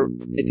you have to,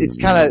 it's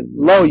kind of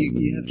low,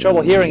 you have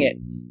trouble hearing it.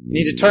 You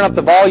need to turn up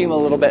the volume a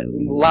little bit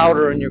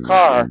louder in your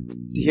car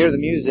to hear the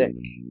music.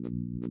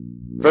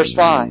 Verse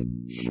 5.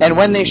 And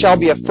when they shall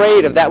be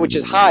afraid of that which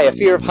is high, a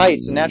fear of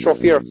heights, a natural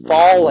fear of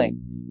falling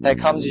that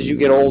comes as you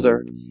get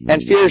older,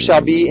 and fear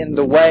shall be in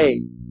the way,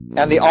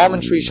 and the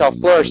almond tree shall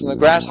flourish, and the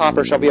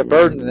grasshopper shall be a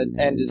burden,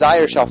 and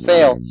desire shall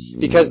fail,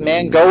 because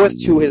man goeth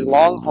to his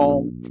long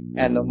home,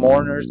 and the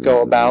mourners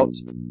go about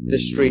the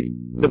streets.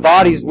 The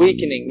body's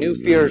weakening, new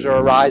fears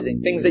are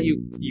arising, things that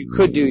you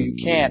could do, you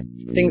can't,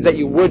 things that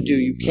you would do,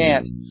 you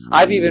can't.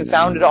 I've even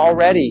found it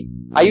already.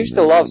 I used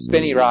to love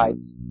spinny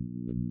rides.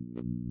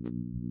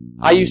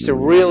 I used to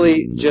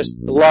really just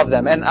love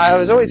them. And I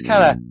was always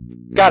kind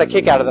of got a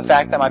kick out of the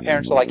fact that my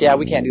parents were like, yeah,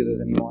 we can't do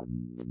those anymore.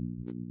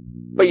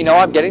 But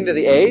I'm getting to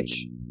the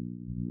age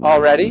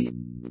already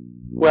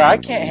where I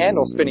can't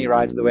handle spinny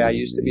rides the way I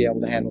used to be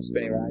able to handle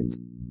spinny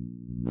rides.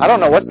 I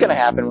don't know what's going to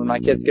happen when my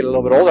kids get a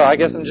little bit older. I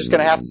guess I'm just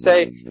going to have to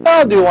say,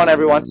 I'll do one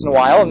every once in a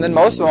while. And then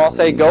most of them I'll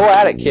say, go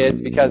at it,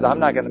 kids, because I'm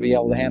not going to be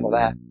able to handle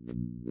that.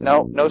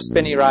 No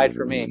spinny ride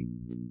for me.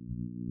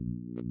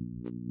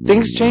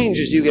 Things change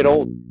as you get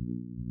older.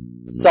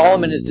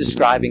 Solomon is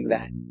describing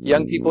that.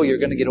 Young people, you're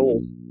going to get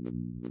old.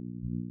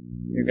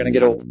 You're going to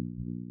get old.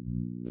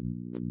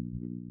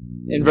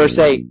 In verse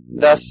 8,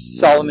 thus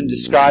Solomon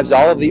describes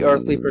all of the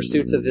earthly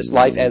pursuits of this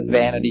life as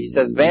vanity. He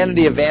says,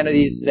 vanity of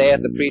vanities,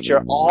 saith the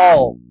preacher,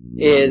 all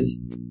is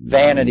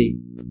vanity.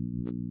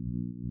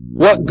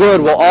 What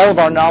good will all of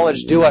our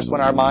knowledge do us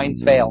when our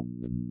minds fail?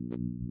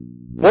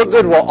 What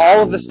good will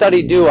all of the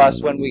study do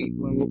us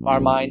when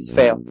our minds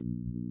fail?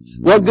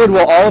 What good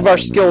will all of our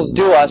skills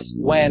do us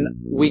when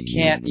we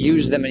can't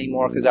use them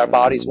anymore because our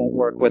bodies won't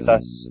work with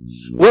us?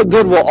 What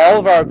good will all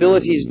of our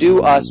abilities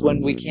do us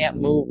when we can't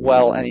move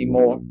well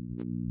anymore?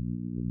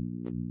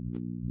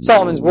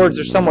 Solomon's words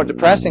are somewhat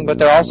depressing, but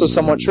they're also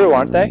somewhat true,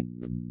 aren't they?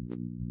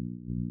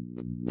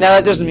 Now,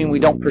 that doesn't mean we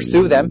don't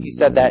pursue them. He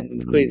said that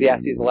in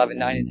Ecclesiastes 11,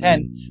 9, and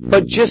 10.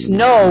 But just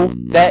know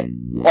that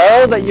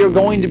all that you're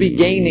going to be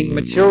gaining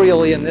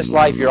materially in this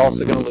life, you're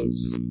also going to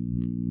lose.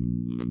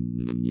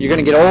 You're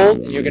going to get old,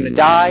 and you're going to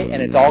die,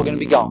 and it's all going to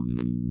be gone.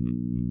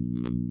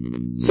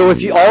 So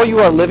if all you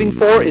are living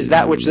for is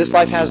that which this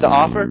life has to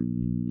offer,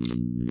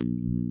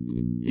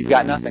 you've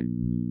got nothing.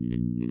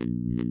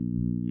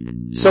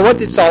 So what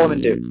did Solomon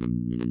do?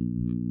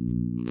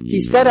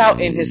 He set out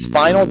in his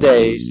final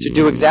days to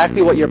do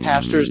exactly what your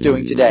pastor is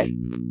doing today.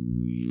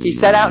 He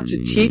set out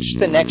to teach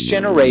the next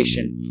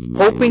generation,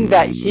 hoping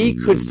that he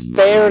could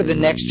spare the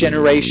next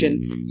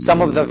generation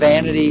some of the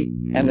vanity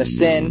and the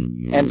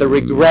sin and the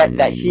regret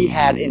that he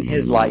had in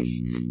his life.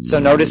 So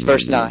notice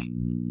verse 9.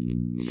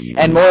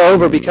 And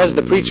moreover, because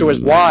the preacher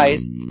was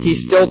wise, he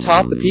still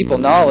taught the people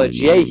knowledge.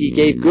 Yea, he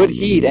gave good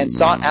heed and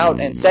sought out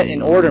and set in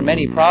order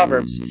many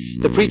proverbs.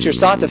 The preacher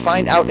sought to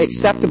find out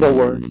acceptable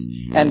words,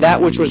 and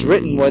that which was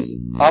written was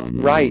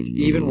upright,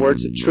 even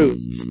words of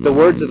truth. The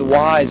words of the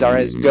wise are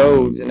as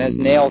goads, and as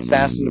nails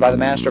fastened by the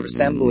master of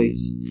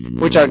assemblies,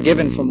 which are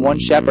given from one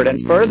shepherd.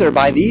 And further,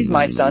 by these,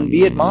 my son,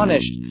 be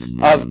admonished.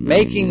 Of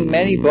making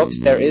many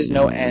books there is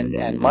no end,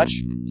 and much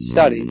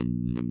study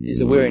is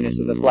the weariness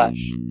of the flesh.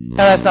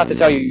 Now, that's not to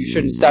tell you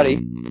shouldn't study.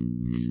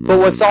 But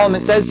what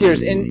Solomon says here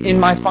is, in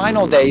my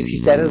final days, he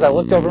said, as I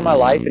looked over my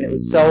life and it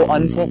was so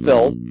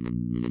unfulfilled,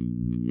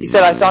 he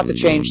said, I sought to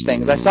change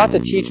things. I sought to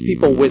teach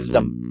people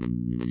wisdom.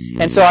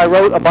 And so I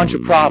wrote a bunch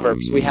of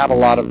Proverbs. We have a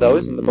lot of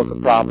those in the book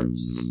of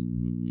Proverbs.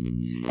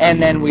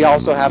 And then we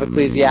also have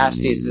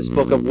Ecclesiastes, this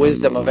book of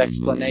wisdom, of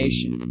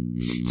explanation.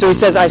 So he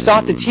says, I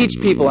sought to teach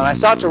people, and I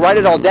sought to write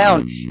it all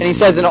down. And he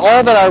says, in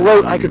all that I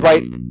wrote, I could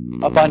write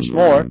a bunch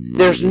more.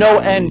 There's no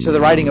end to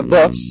the writing of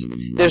books.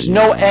 There's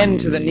no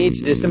end to the need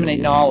to disseminate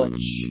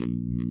knowledge.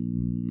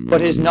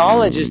 But his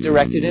knowledge is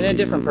directed in a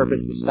different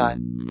purpose this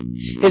time.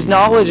 His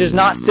knowledge is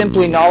not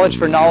simply knowledge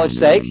for knowledge's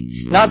sake,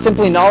 not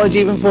simply knowledge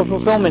even for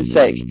fulfillment's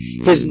sake.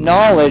 His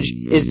knowledge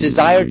is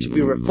desired to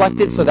be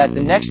reflected so that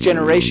the next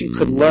generation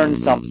could learn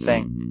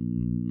something.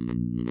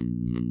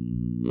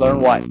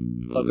 Learn what?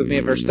 Look with me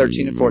at verse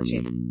 13 and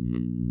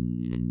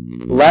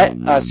 14. Let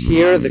us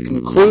hear the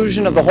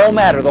conclusion of the whole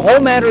matter. The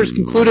whole matter is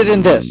concluded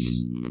in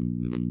this.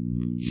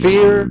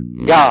 Fear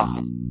God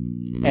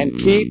and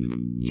keep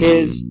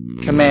His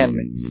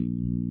commandments,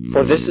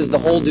 for this is the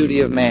whole duty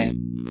of man.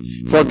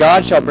 For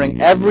God shall bring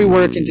every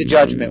work into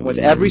judgment with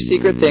every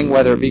secret thing,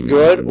 whether it be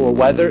good or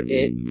whether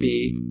it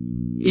be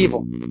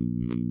evil.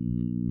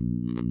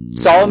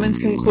 Solomon's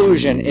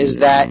conclusion is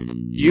that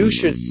you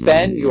should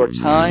spend your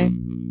time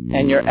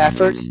and your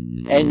efforts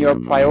and your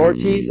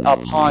priorities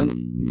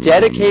upon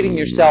dedicating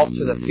yourself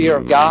to the fear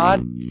of God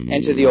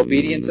and to the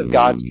obedience of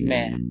God's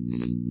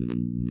commands.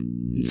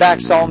 In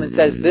fact, Solomon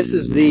says this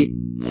is the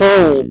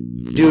whole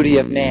duty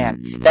of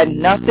man, that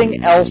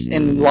nothing else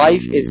in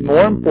life is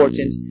more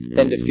important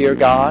than to fear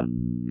God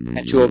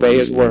and to obey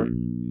His word,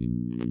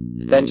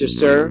 than to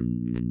serve,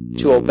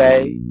 to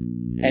obey,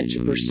 and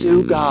to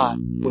pursue God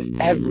with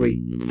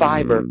every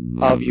fiber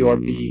of your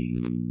being.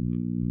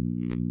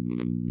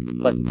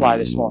 Let's apply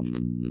this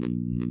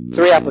morning.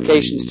 3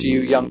 applications to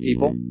you young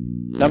people.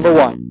 Number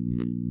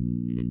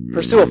 1,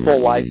 pursue a full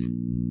life,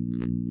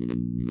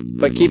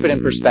 but keep it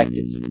in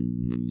perspective.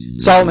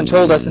 Solomon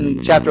told us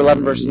in chapter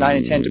 11, verses 9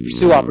 and 10 to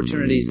pursue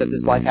opportunities that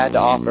this life had to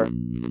offer.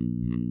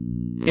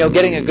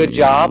 Getting a good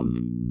job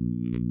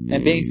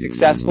and being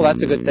successful,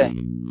 that's a good thing.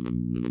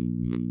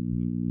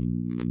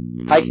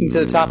 Hiking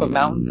to the top of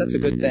mountains, that's a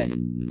good thing.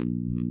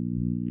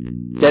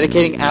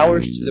 Dedicating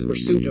hours to the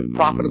pursuit of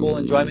profitable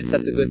enjoyments,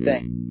 that's a good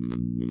thing.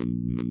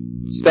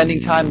 Spending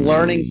time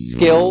learning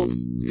skills,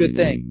 it's a good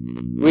thing.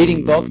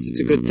 Reading books, it's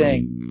a good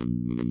thing.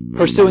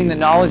 Pursuing the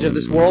knowledge of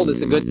this world,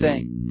 it's a good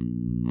thing.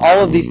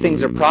 All of these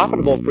things are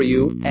profitable for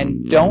you,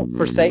 and don't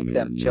forsake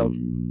them,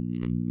 children.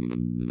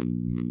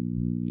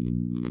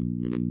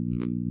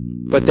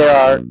 But there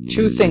are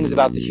 2 things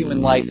about the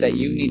human life that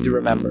you need to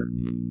remember.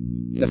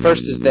 The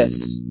first is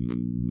this.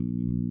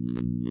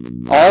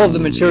 All of the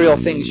material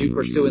things you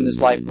pursue in this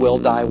life will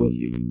die with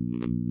you.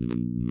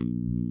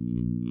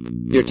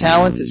 Your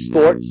talents at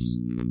sports,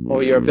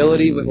 or your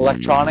ability with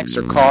electronics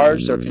or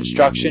cars or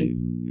construction,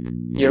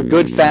 your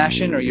good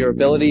fashion or your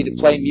ability to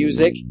play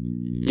music,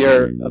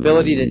 your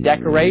ability to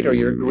decorate or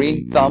your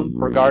green thumb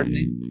for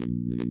gardening,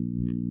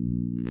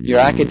 your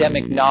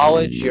academic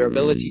knowledge, your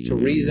ability to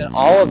reason,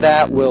 all of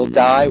that will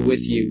die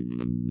with you.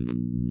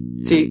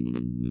 See,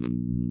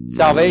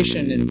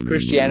 salvation in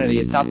Christianity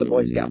is not the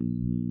Boy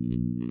Scouts.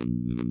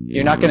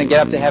 You're not going to get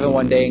up to heaven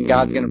one day and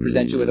God's going to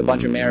present you with a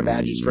bunch of merit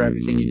badges for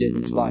everything you did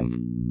in this life.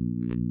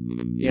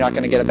 You're not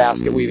going to get a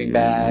basket weaving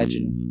badge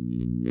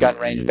and a gun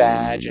range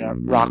badge and a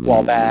rock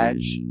wall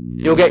badge.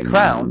 You'll get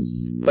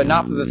crowns, but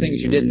not for the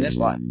things you did in this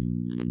life.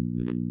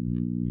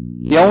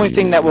 The only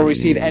thing that will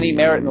receive any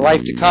merit in the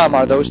life to come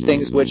are those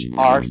things which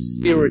are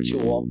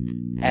spiritual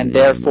and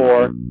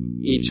therefore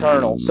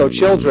eternal. So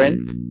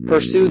children,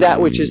 pursue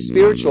that which is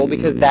spiritual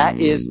because that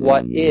is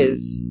what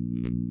is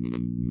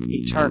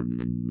eternal.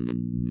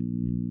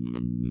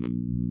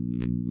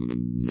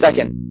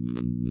 Second,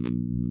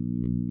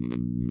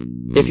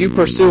 if you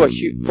pursue a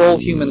full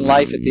human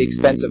life at the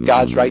expense of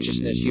God's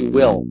righteousness, you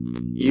will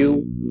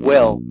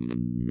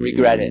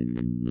regret it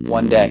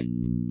one day.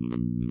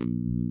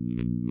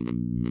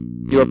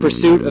 Your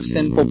pursuit of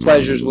sinful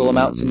pleasures will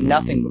amount to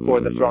nothing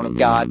before the throne of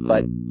God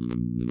but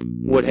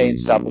wood, hay, and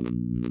stubble.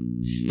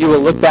 You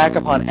will look back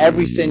upon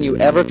every sin you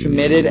ever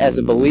committed as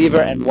a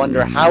believer and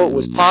wonder how it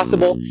was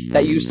possible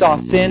that you saw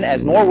sin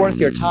as more worth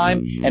your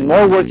time and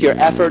more worth your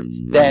effort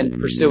than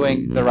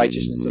pursuing the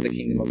righteousness of the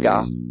kingdom of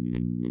God.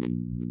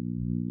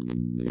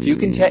 If you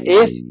can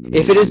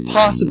if it is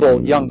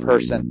possible, young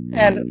person,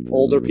 and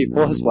older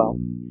people as well,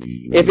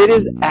 if it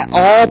is at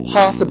all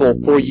possible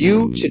for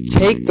you to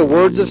take the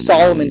words of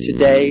Solomon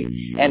today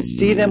and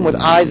see them with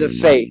eyes of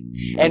faith,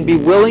 and be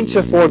willing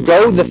to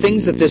forego the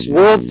things that this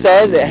world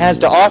says it has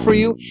to offer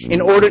you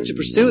in order to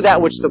pursue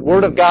that which the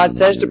Word of God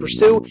says to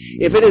pursue,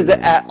 if it is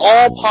at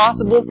all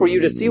possible for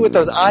you to see with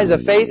those eyes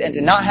of faith and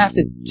to not have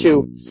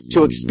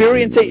to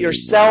experience it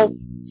yourself,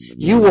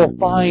 you will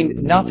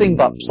find nothing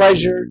but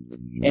pleasure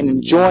and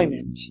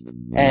enjoyment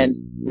and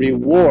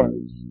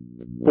rewards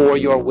for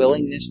your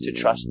willingness to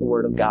trust the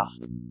Word of God.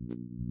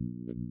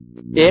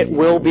 It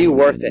will be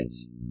worth it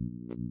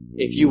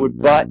if you would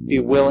but be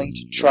willing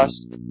to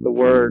trust the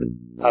Word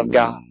of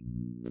God.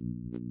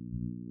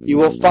 You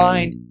will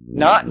find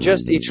not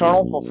just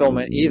eternal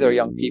fulfillment either,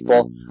 young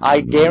people.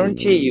 I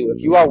guarantee you,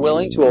 if you are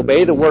willing to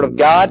obey the Word of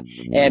God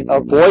and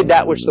avoid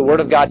that which the Word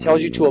of God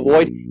tells you to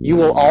avoid, you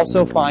will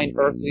also find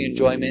earthly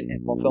enjoyment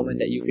and fulfillment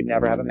that you could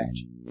never have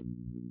imagined.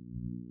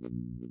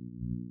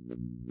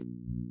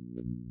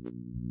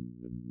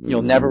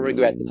 You'll never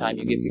regret the time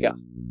you give to God,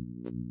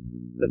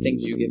 the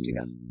things you give to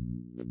God.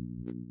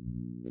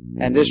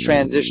 And this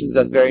transitions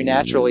us very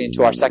naturally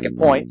into our second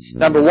point.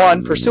 Number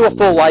 1, pursue a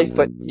full life,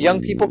 but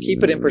young people,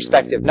 keep it in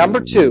perspective. Number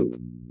 2,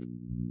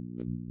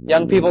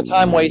 young people,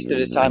 time wasted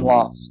is time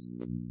lost.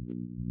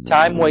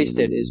 Time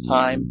wasted is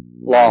time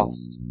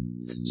lost.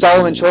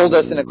 Solomon told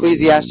us in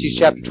Ecclesiastes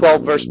chapter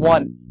 12, verse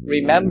 1,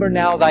 "Remember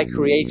now thy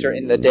Creator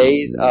in the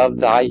days of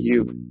thy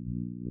youth."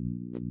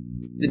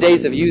 The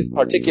days of youth,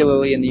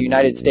 particularly in the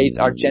United States,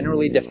 are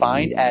generally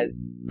defined as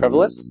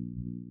frivolous,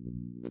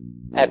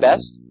 at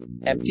best,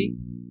 empty.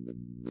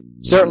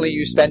 Certainly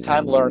you spend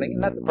time learning,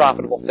 and that's a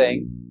profitable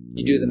thing.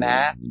 You do the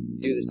math, you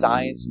do the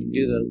science, you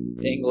do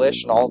the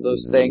English, and all of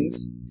those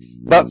things.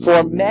 But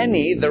for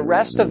many, the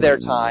rest of their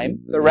time,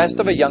 the rest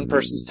of a young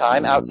person's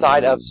time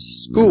outside of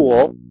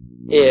school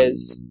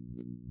is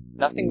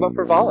nothing but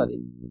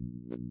frivolity.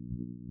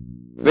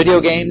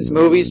 Video games,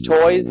 movies,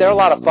 toys, they're a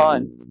lot of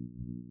fun.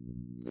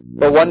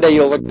 But one day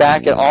you'll look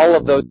back at all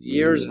of those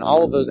years and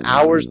all of those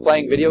hours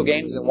playing video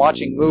games and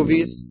watching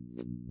movies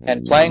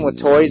and playing with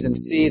toys and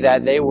see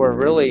that they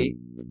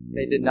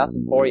did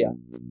nothing for you.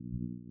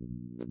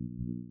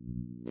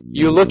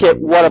 You look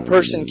at what a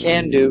person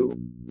can do.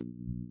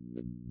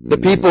 The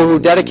people who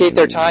dedicate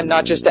their time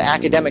not just to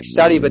academic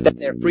study, but that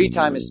their free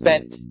time is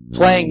spent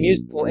playing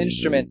musical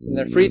instruments and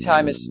their free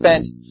time is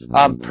spent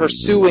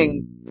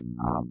pursuing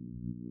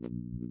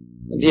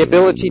the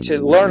ability to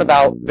learn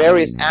about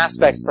various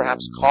aspects,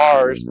 perhaps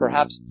cars,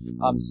 perhaps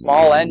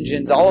small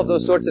engines, all of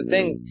those sorts of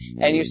things.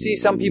 And you see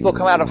some people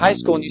come out of high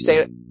school and you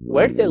say,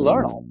 where did they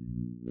learn all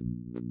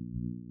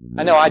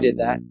that? I know I did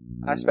that.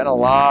 I spent a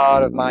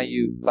lot of my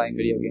youth playing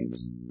video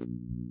games.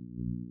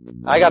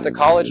 I got to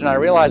college and I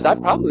realized I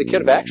probably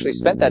could have actually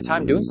spent that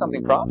time doing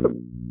something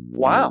profitable.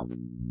 Wow.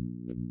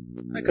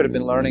 I could have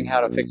been learning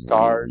how to fix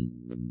cars,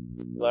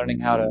 learning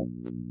how to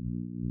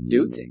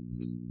do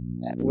things.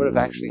 That would have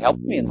actually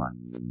helped me in life.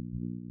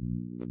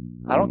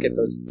 I don't get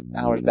those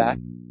hours back.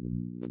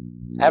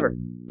 Ever.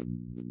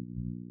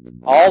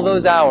 All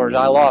those hours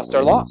I lost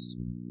are lost.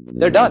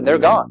 They're done. They're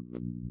gone.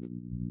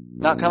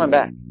 Not coming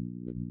back.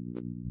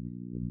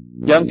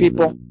 Young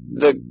people,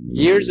 the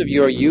years of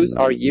your youth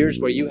are years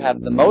where you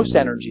have the most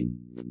energy,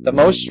 the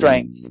most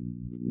strength,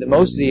 the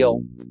most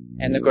zeal,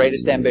 and the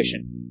greatest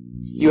ambition.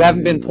 You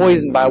haven't been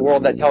poisoned by a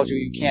world that tells you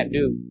you can't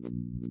do.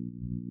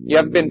 You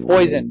haven't been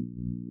poisoned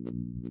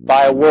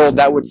by a world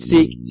that would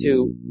seek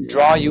to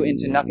draw you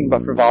into nothing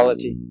but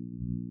frivolity.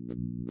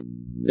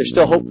 There's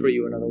still hope for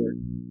you, in other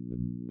words.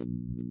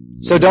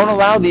 So don't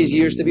allow these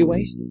years to be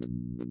wasted.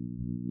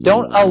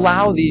 Don't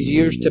allow these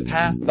years to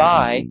pass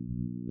by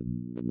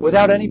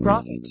without any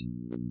profit.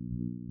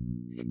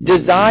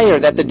 Desire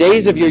that the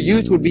days of your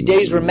youth would be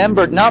days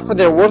remembered not for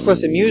their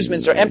worthless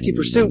amusements or empty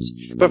pursuits,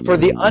 but for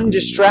the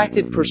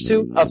undistracted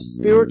pursuit of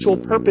spiritual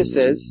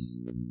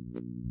purposes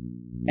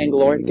and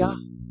glory to God.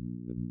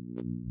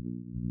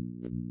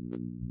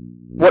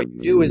 What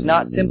you do is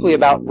not simply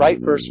about right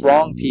versus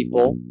wrong,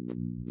 people.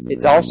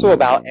 It's also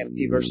about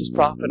empty versus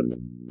profitable.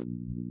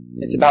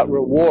 It's about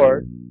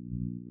reward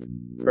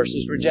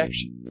versus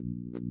rejection.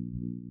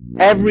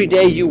 Every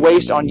day you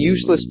waste on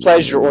useless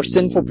pleasure or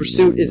sinful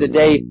pursuit is a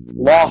day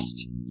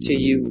lost to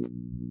you.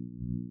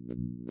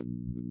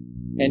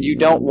 And you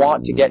don't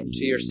want to get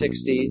into your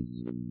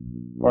 60s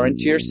or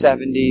into your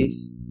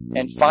 70s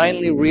and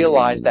finally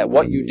realize that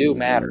what you do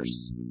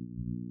matters,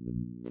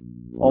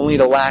 only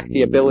to lack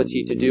the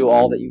ability to do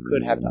all that you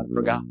could have done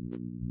for God.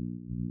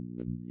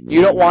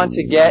 You don't want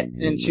to get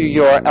into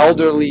your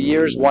elderly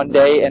years one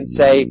day and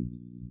say,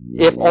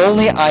 if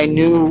only I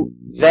knew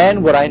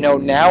then what I know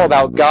now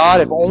about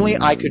God, if only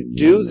I could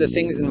do the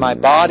things in my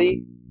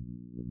body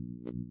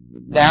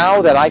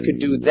now that I could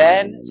do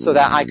then, so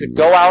that I could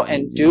go out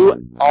and do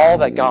all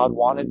that God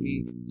wanted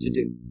me to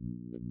do.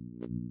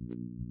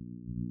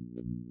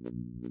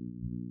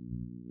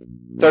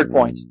 Third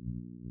point,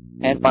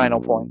 and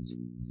final point.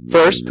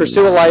 First,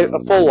 pursue a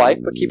full life,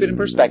 but keep it in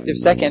perspective.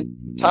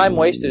 Second, time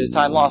wasted is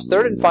time lost.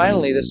 Third and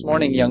finally, this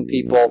morning, young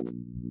people,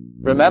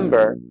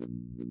 remember,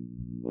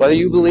 whether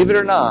you believe it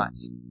or not,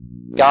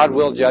 God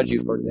will judge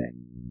you for today.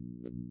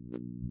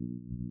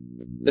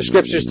 The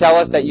Scriptures tell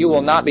us that you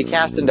will not be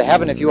cast into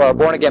heaven if you are a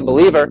born-again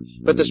believer,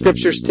 but the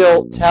Scriptures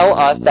still tell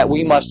us that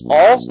we must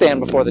all stand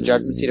before the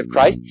judgment seat of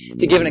Christ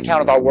to give an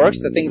account of our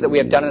works, the things that we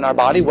have done in our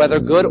body, whether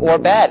good or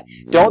bad.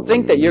 Don't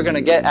think that you're going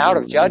to get out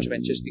of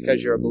judgment just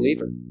because you're a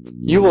believer.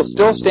 You will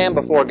still stand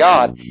before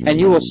God, and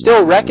you will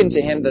still reckon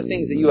to Him the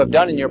things that you have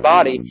done in your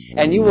body,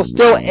 and you will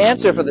still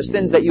answer for the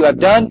sins that you have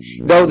done,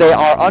 though they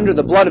are under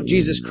the blood of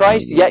Jesus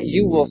Christ, yet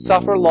you will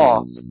suffer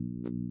loss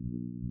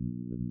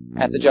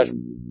at the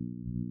judgment seat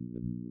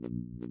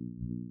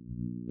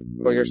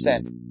for your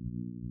sin.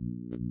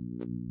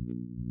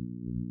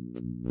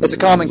 It's a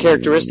common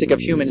characteristic of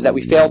humans that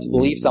we fail to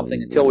believe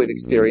something until we've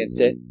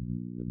experienced it.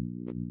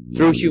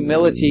 Through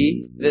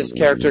humility, this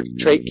character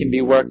trait can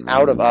be worked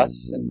out of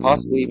us and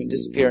possibly even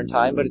disappear in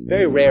time, but it's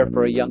very rare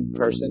for a young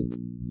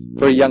person,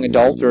 for a young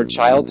adult or a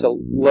child to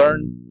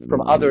learn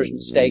from others'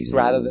 mistakes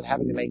rather than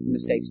having to make the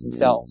mistakes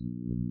themselves.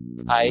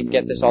 I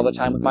get this all the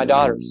time with my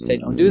daughters. Say,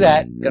 don't do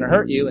that, it's going to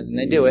hurt you, and then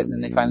they do it, and then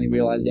they finally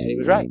realize Daddy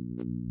was right.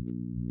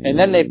 And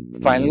then they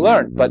finally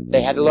learned, but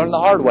they had to learn the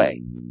hard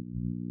way.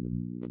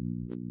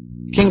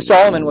 King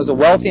Solomon was a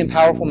wealthy and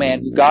powerful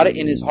man who got it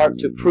in his heart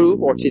to prove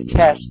or to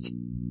test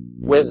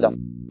wisdom.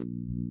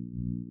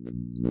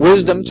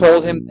 Wisdom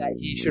told him that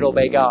he should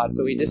obey God,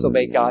 so he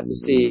disobeyed God to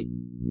see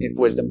if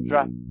wisdom was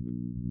right.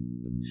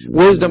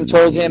 Wisdom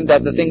told him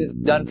that the things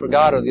done for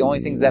God are the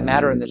only things that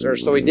matter in this earth,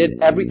 so he did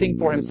everything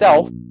for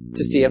himself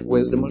to see if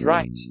wisdom was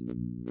right.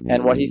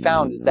 And what he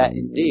found is that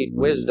indeed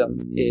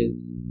wisdom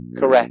is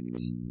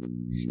correct.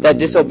 That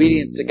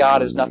disobedience to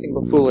God is nothing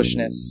but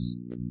foolishness.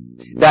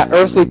 That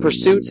earthly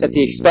pursuits at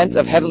the expense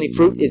of heavenly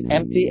fruit is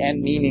empty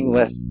and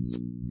meaningless.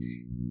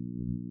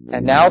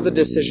 And now the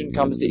decision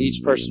comes to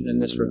each person in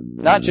this room.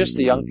 Not just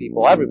the young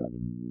people, everybody.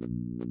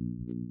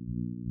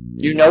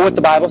 You know what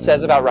the Bible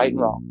says about right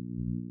and wrong.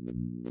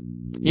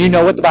 You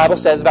know what the Bible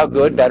says about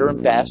good, better,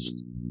 and best.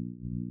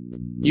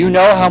 You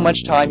know how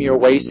much time you're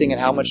wasting and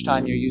how much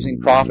time you're using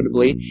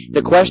profitably.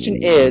 The question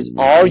is,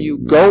 are you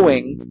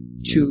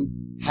going to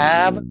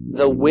have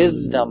the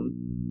wisdom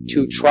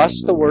to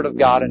trust the Word of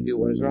God and do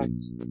what is right?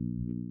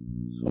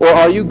 Or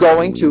are you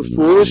going to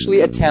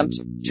foolishly attempt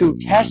to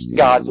test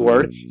God's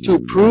Word, to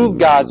prove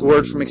God's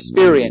Word from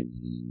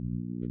experience?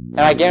 And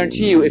I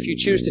guarantee you, if you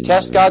choose to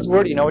test God's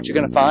Word, you know what you're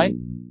going to find?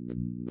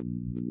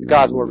 That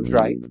God's Word was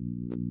right.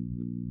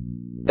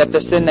 That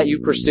the sin that you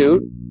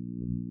pursued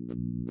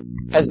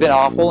has been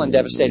awful and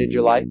devastated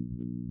your life.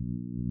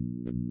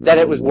 That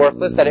it was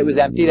worthless, that it was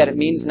empty, that it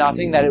means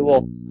nothing, that it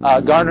will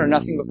garner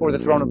nothing before the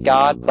throne of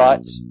God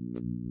but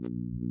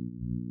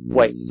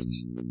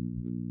waste.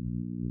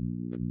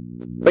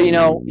 But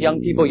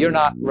young people, you're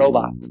not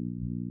robots.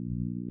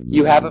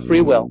 You have a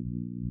free will.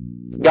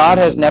 God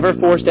has never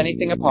forced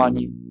anything upon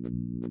you.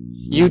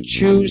 You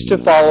choose to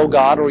follow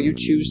God or you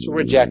choose to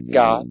reject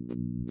God.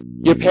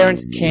 Your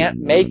parents can't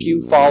make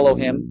you follow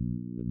Him.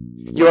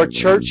 Your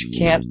church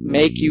can't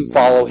make you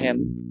follow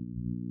Him.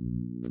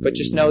 But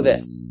just know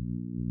this.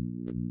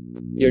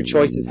 Your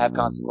choices have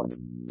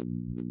consequences.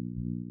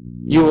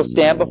 You will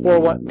stand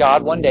before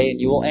God one day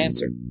and you will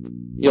answer.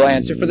 You'll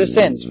answer for the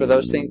sins, for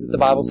those things that the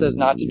Bible says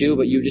not to do,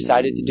 but you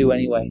decided to do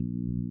anyway.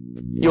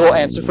 You will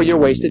answer for your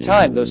wasted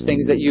time, those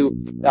things that you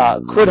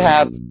could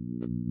have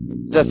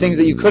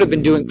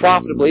been doing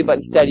profitably, but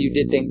instead you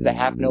did things that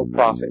have no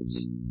profit.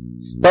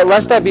 But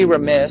lest I be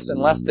remiss,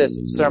 unless this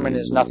sermon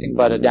is nothing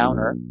but a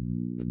downer,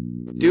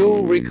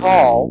 do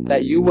recall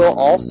that you will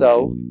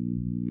also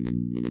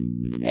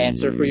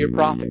answer for your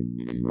profit,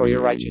 for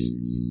your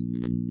righteousness.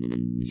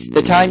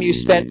 The time you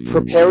spent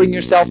preparing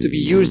yourself to be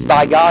used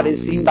by God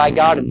is seen by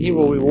God, and He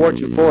will reward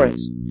you for it.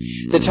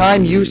 The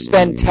time you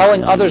spend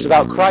telling others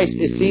about Christ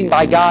is seen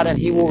by God, and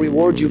He will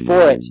reward you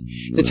for it.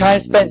 The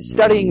time spent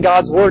studying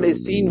God's Word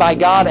is seen by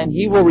God, and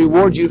He will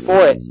reward you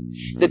for it.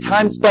 The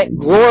time spent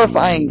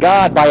glorifying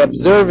God by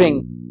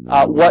observing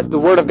what the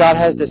Word of God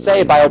has to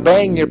say, by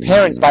obeying your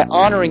parents, by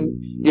honoring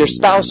your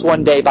spouse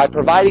one day, by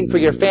providing for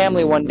your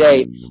family one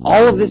day,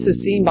 all of this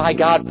is seen by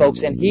God,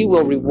 folks, and He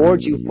will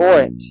reward you for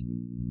it.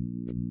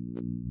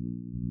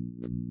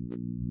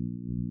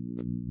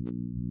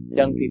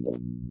 Young people,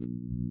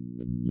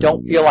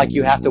 don't feel like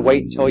you have to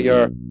wait until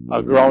you're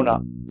a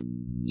grown-up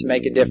to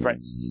make a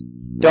difference.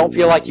 Don't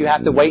feel like you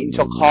have to wait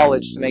until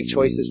college to make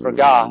choices for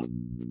God,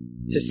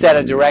 to set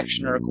a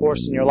direction or a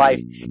course in your life.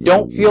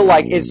 Don't feel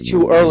like it's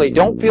too early.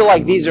 Don't feel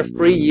like these are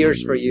free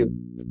years for you.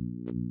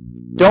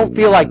 Don't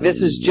feel like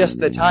this is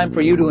just the time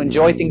for you to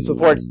enjoy things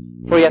before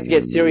you have to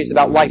get serious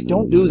about life.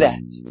 Don't do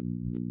that.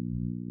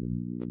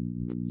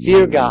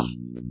 Fear God.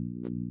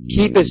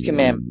 Keep His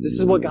commandments. This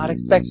is what God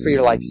expects for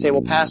your life. You say,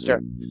 well,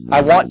 Pastor,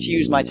 I want to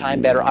use my time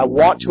better. I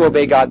want to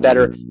obey God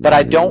better, but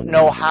I don't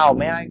know how.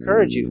 May I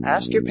encourage you?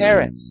 Ask your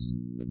parents.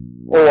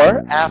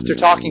 Or, after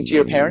talking to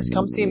your parents,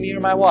 come see me or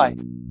my wife.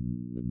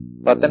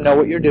 Let them know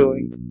what you're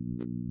doing.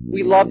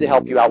 We'd love to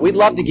help you out. We'd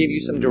love to give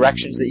you some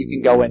directions that you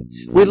can go in.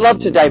 We'd love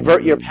to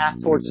divert your path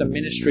towards some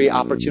ministry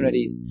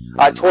opportunities,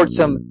 towards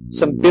some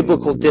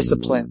biblical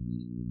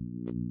disciplines.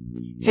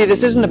 See,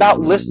 this isn't about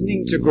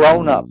listening to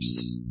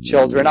grown-ups.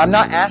 Children, I'm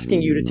not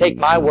asking you to take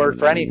my word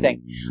for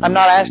anything. I'm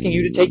not asking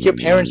you to take your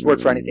parents'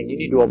 word for anything. You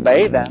need to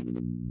obey them.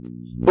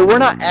 But we're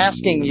not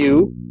asking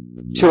you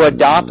to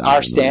adopt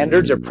our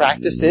standards or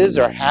practices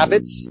or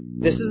habits.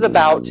 This is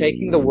about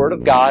taking the Word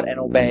of God and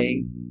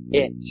obeying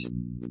it.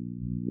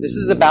 This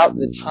is about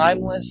the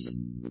timeless,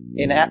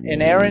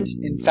 inerrant,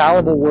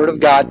 infallible Word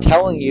of God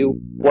telling you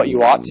what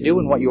you ought to do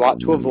and what you ought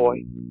to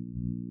avoid.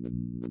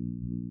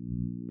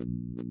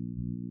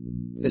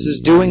 This is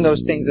doing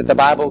those things that the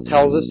Bible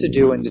tells us to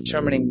do and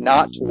determining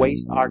not to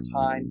waste our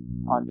time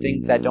on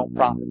things that don't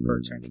profit for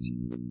eternity.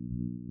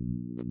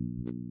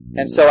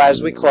 And so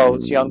as we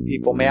close, young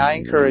people, may I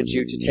encourage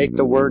you to take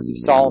the words of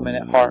Solomon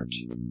at heart.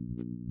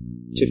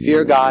 To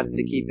fear God and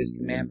to keep His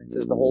commandments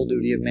is the whole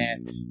duty of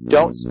man.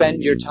 Don't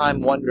spend your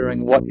time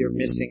wondering what you're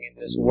missing in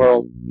this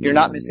world. You're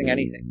not missing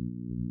anything.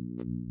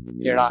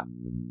 You're not.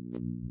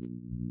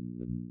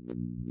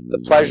 The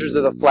pleasures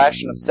of the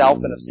flesh and of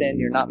self and of sin,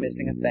 you're not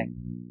missing a thing.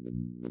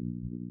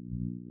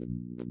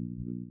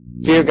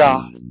 Fear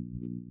God.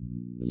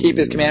 Keep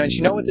His commandments.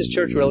 You know what this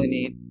church really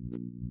needs?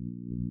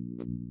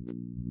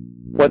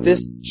 What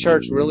this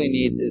church really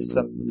needs is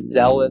some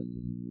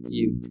zealous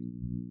youth.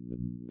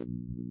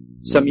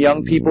 Some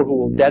young people who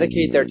will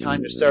dedicate their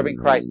time to serving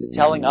Christ, to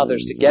telling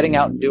others, to getting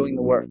out and doing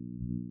the work.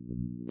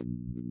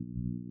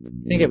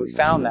 I think if we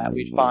found that,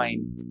 we'd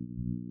find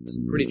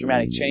some pretty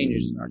dramatic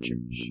changes in our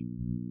church.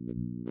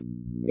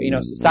 But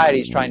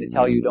society is trying to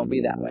tell you don't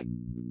be that way.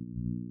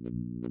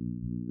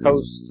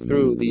 Coast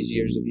through these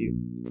years of youth.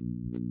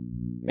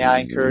 May I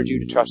encourage you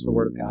to trust the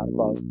Word of God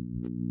above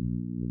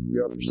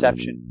your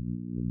perception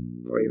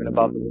or even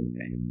above the Word of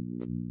man.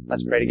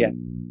 Let's pray together.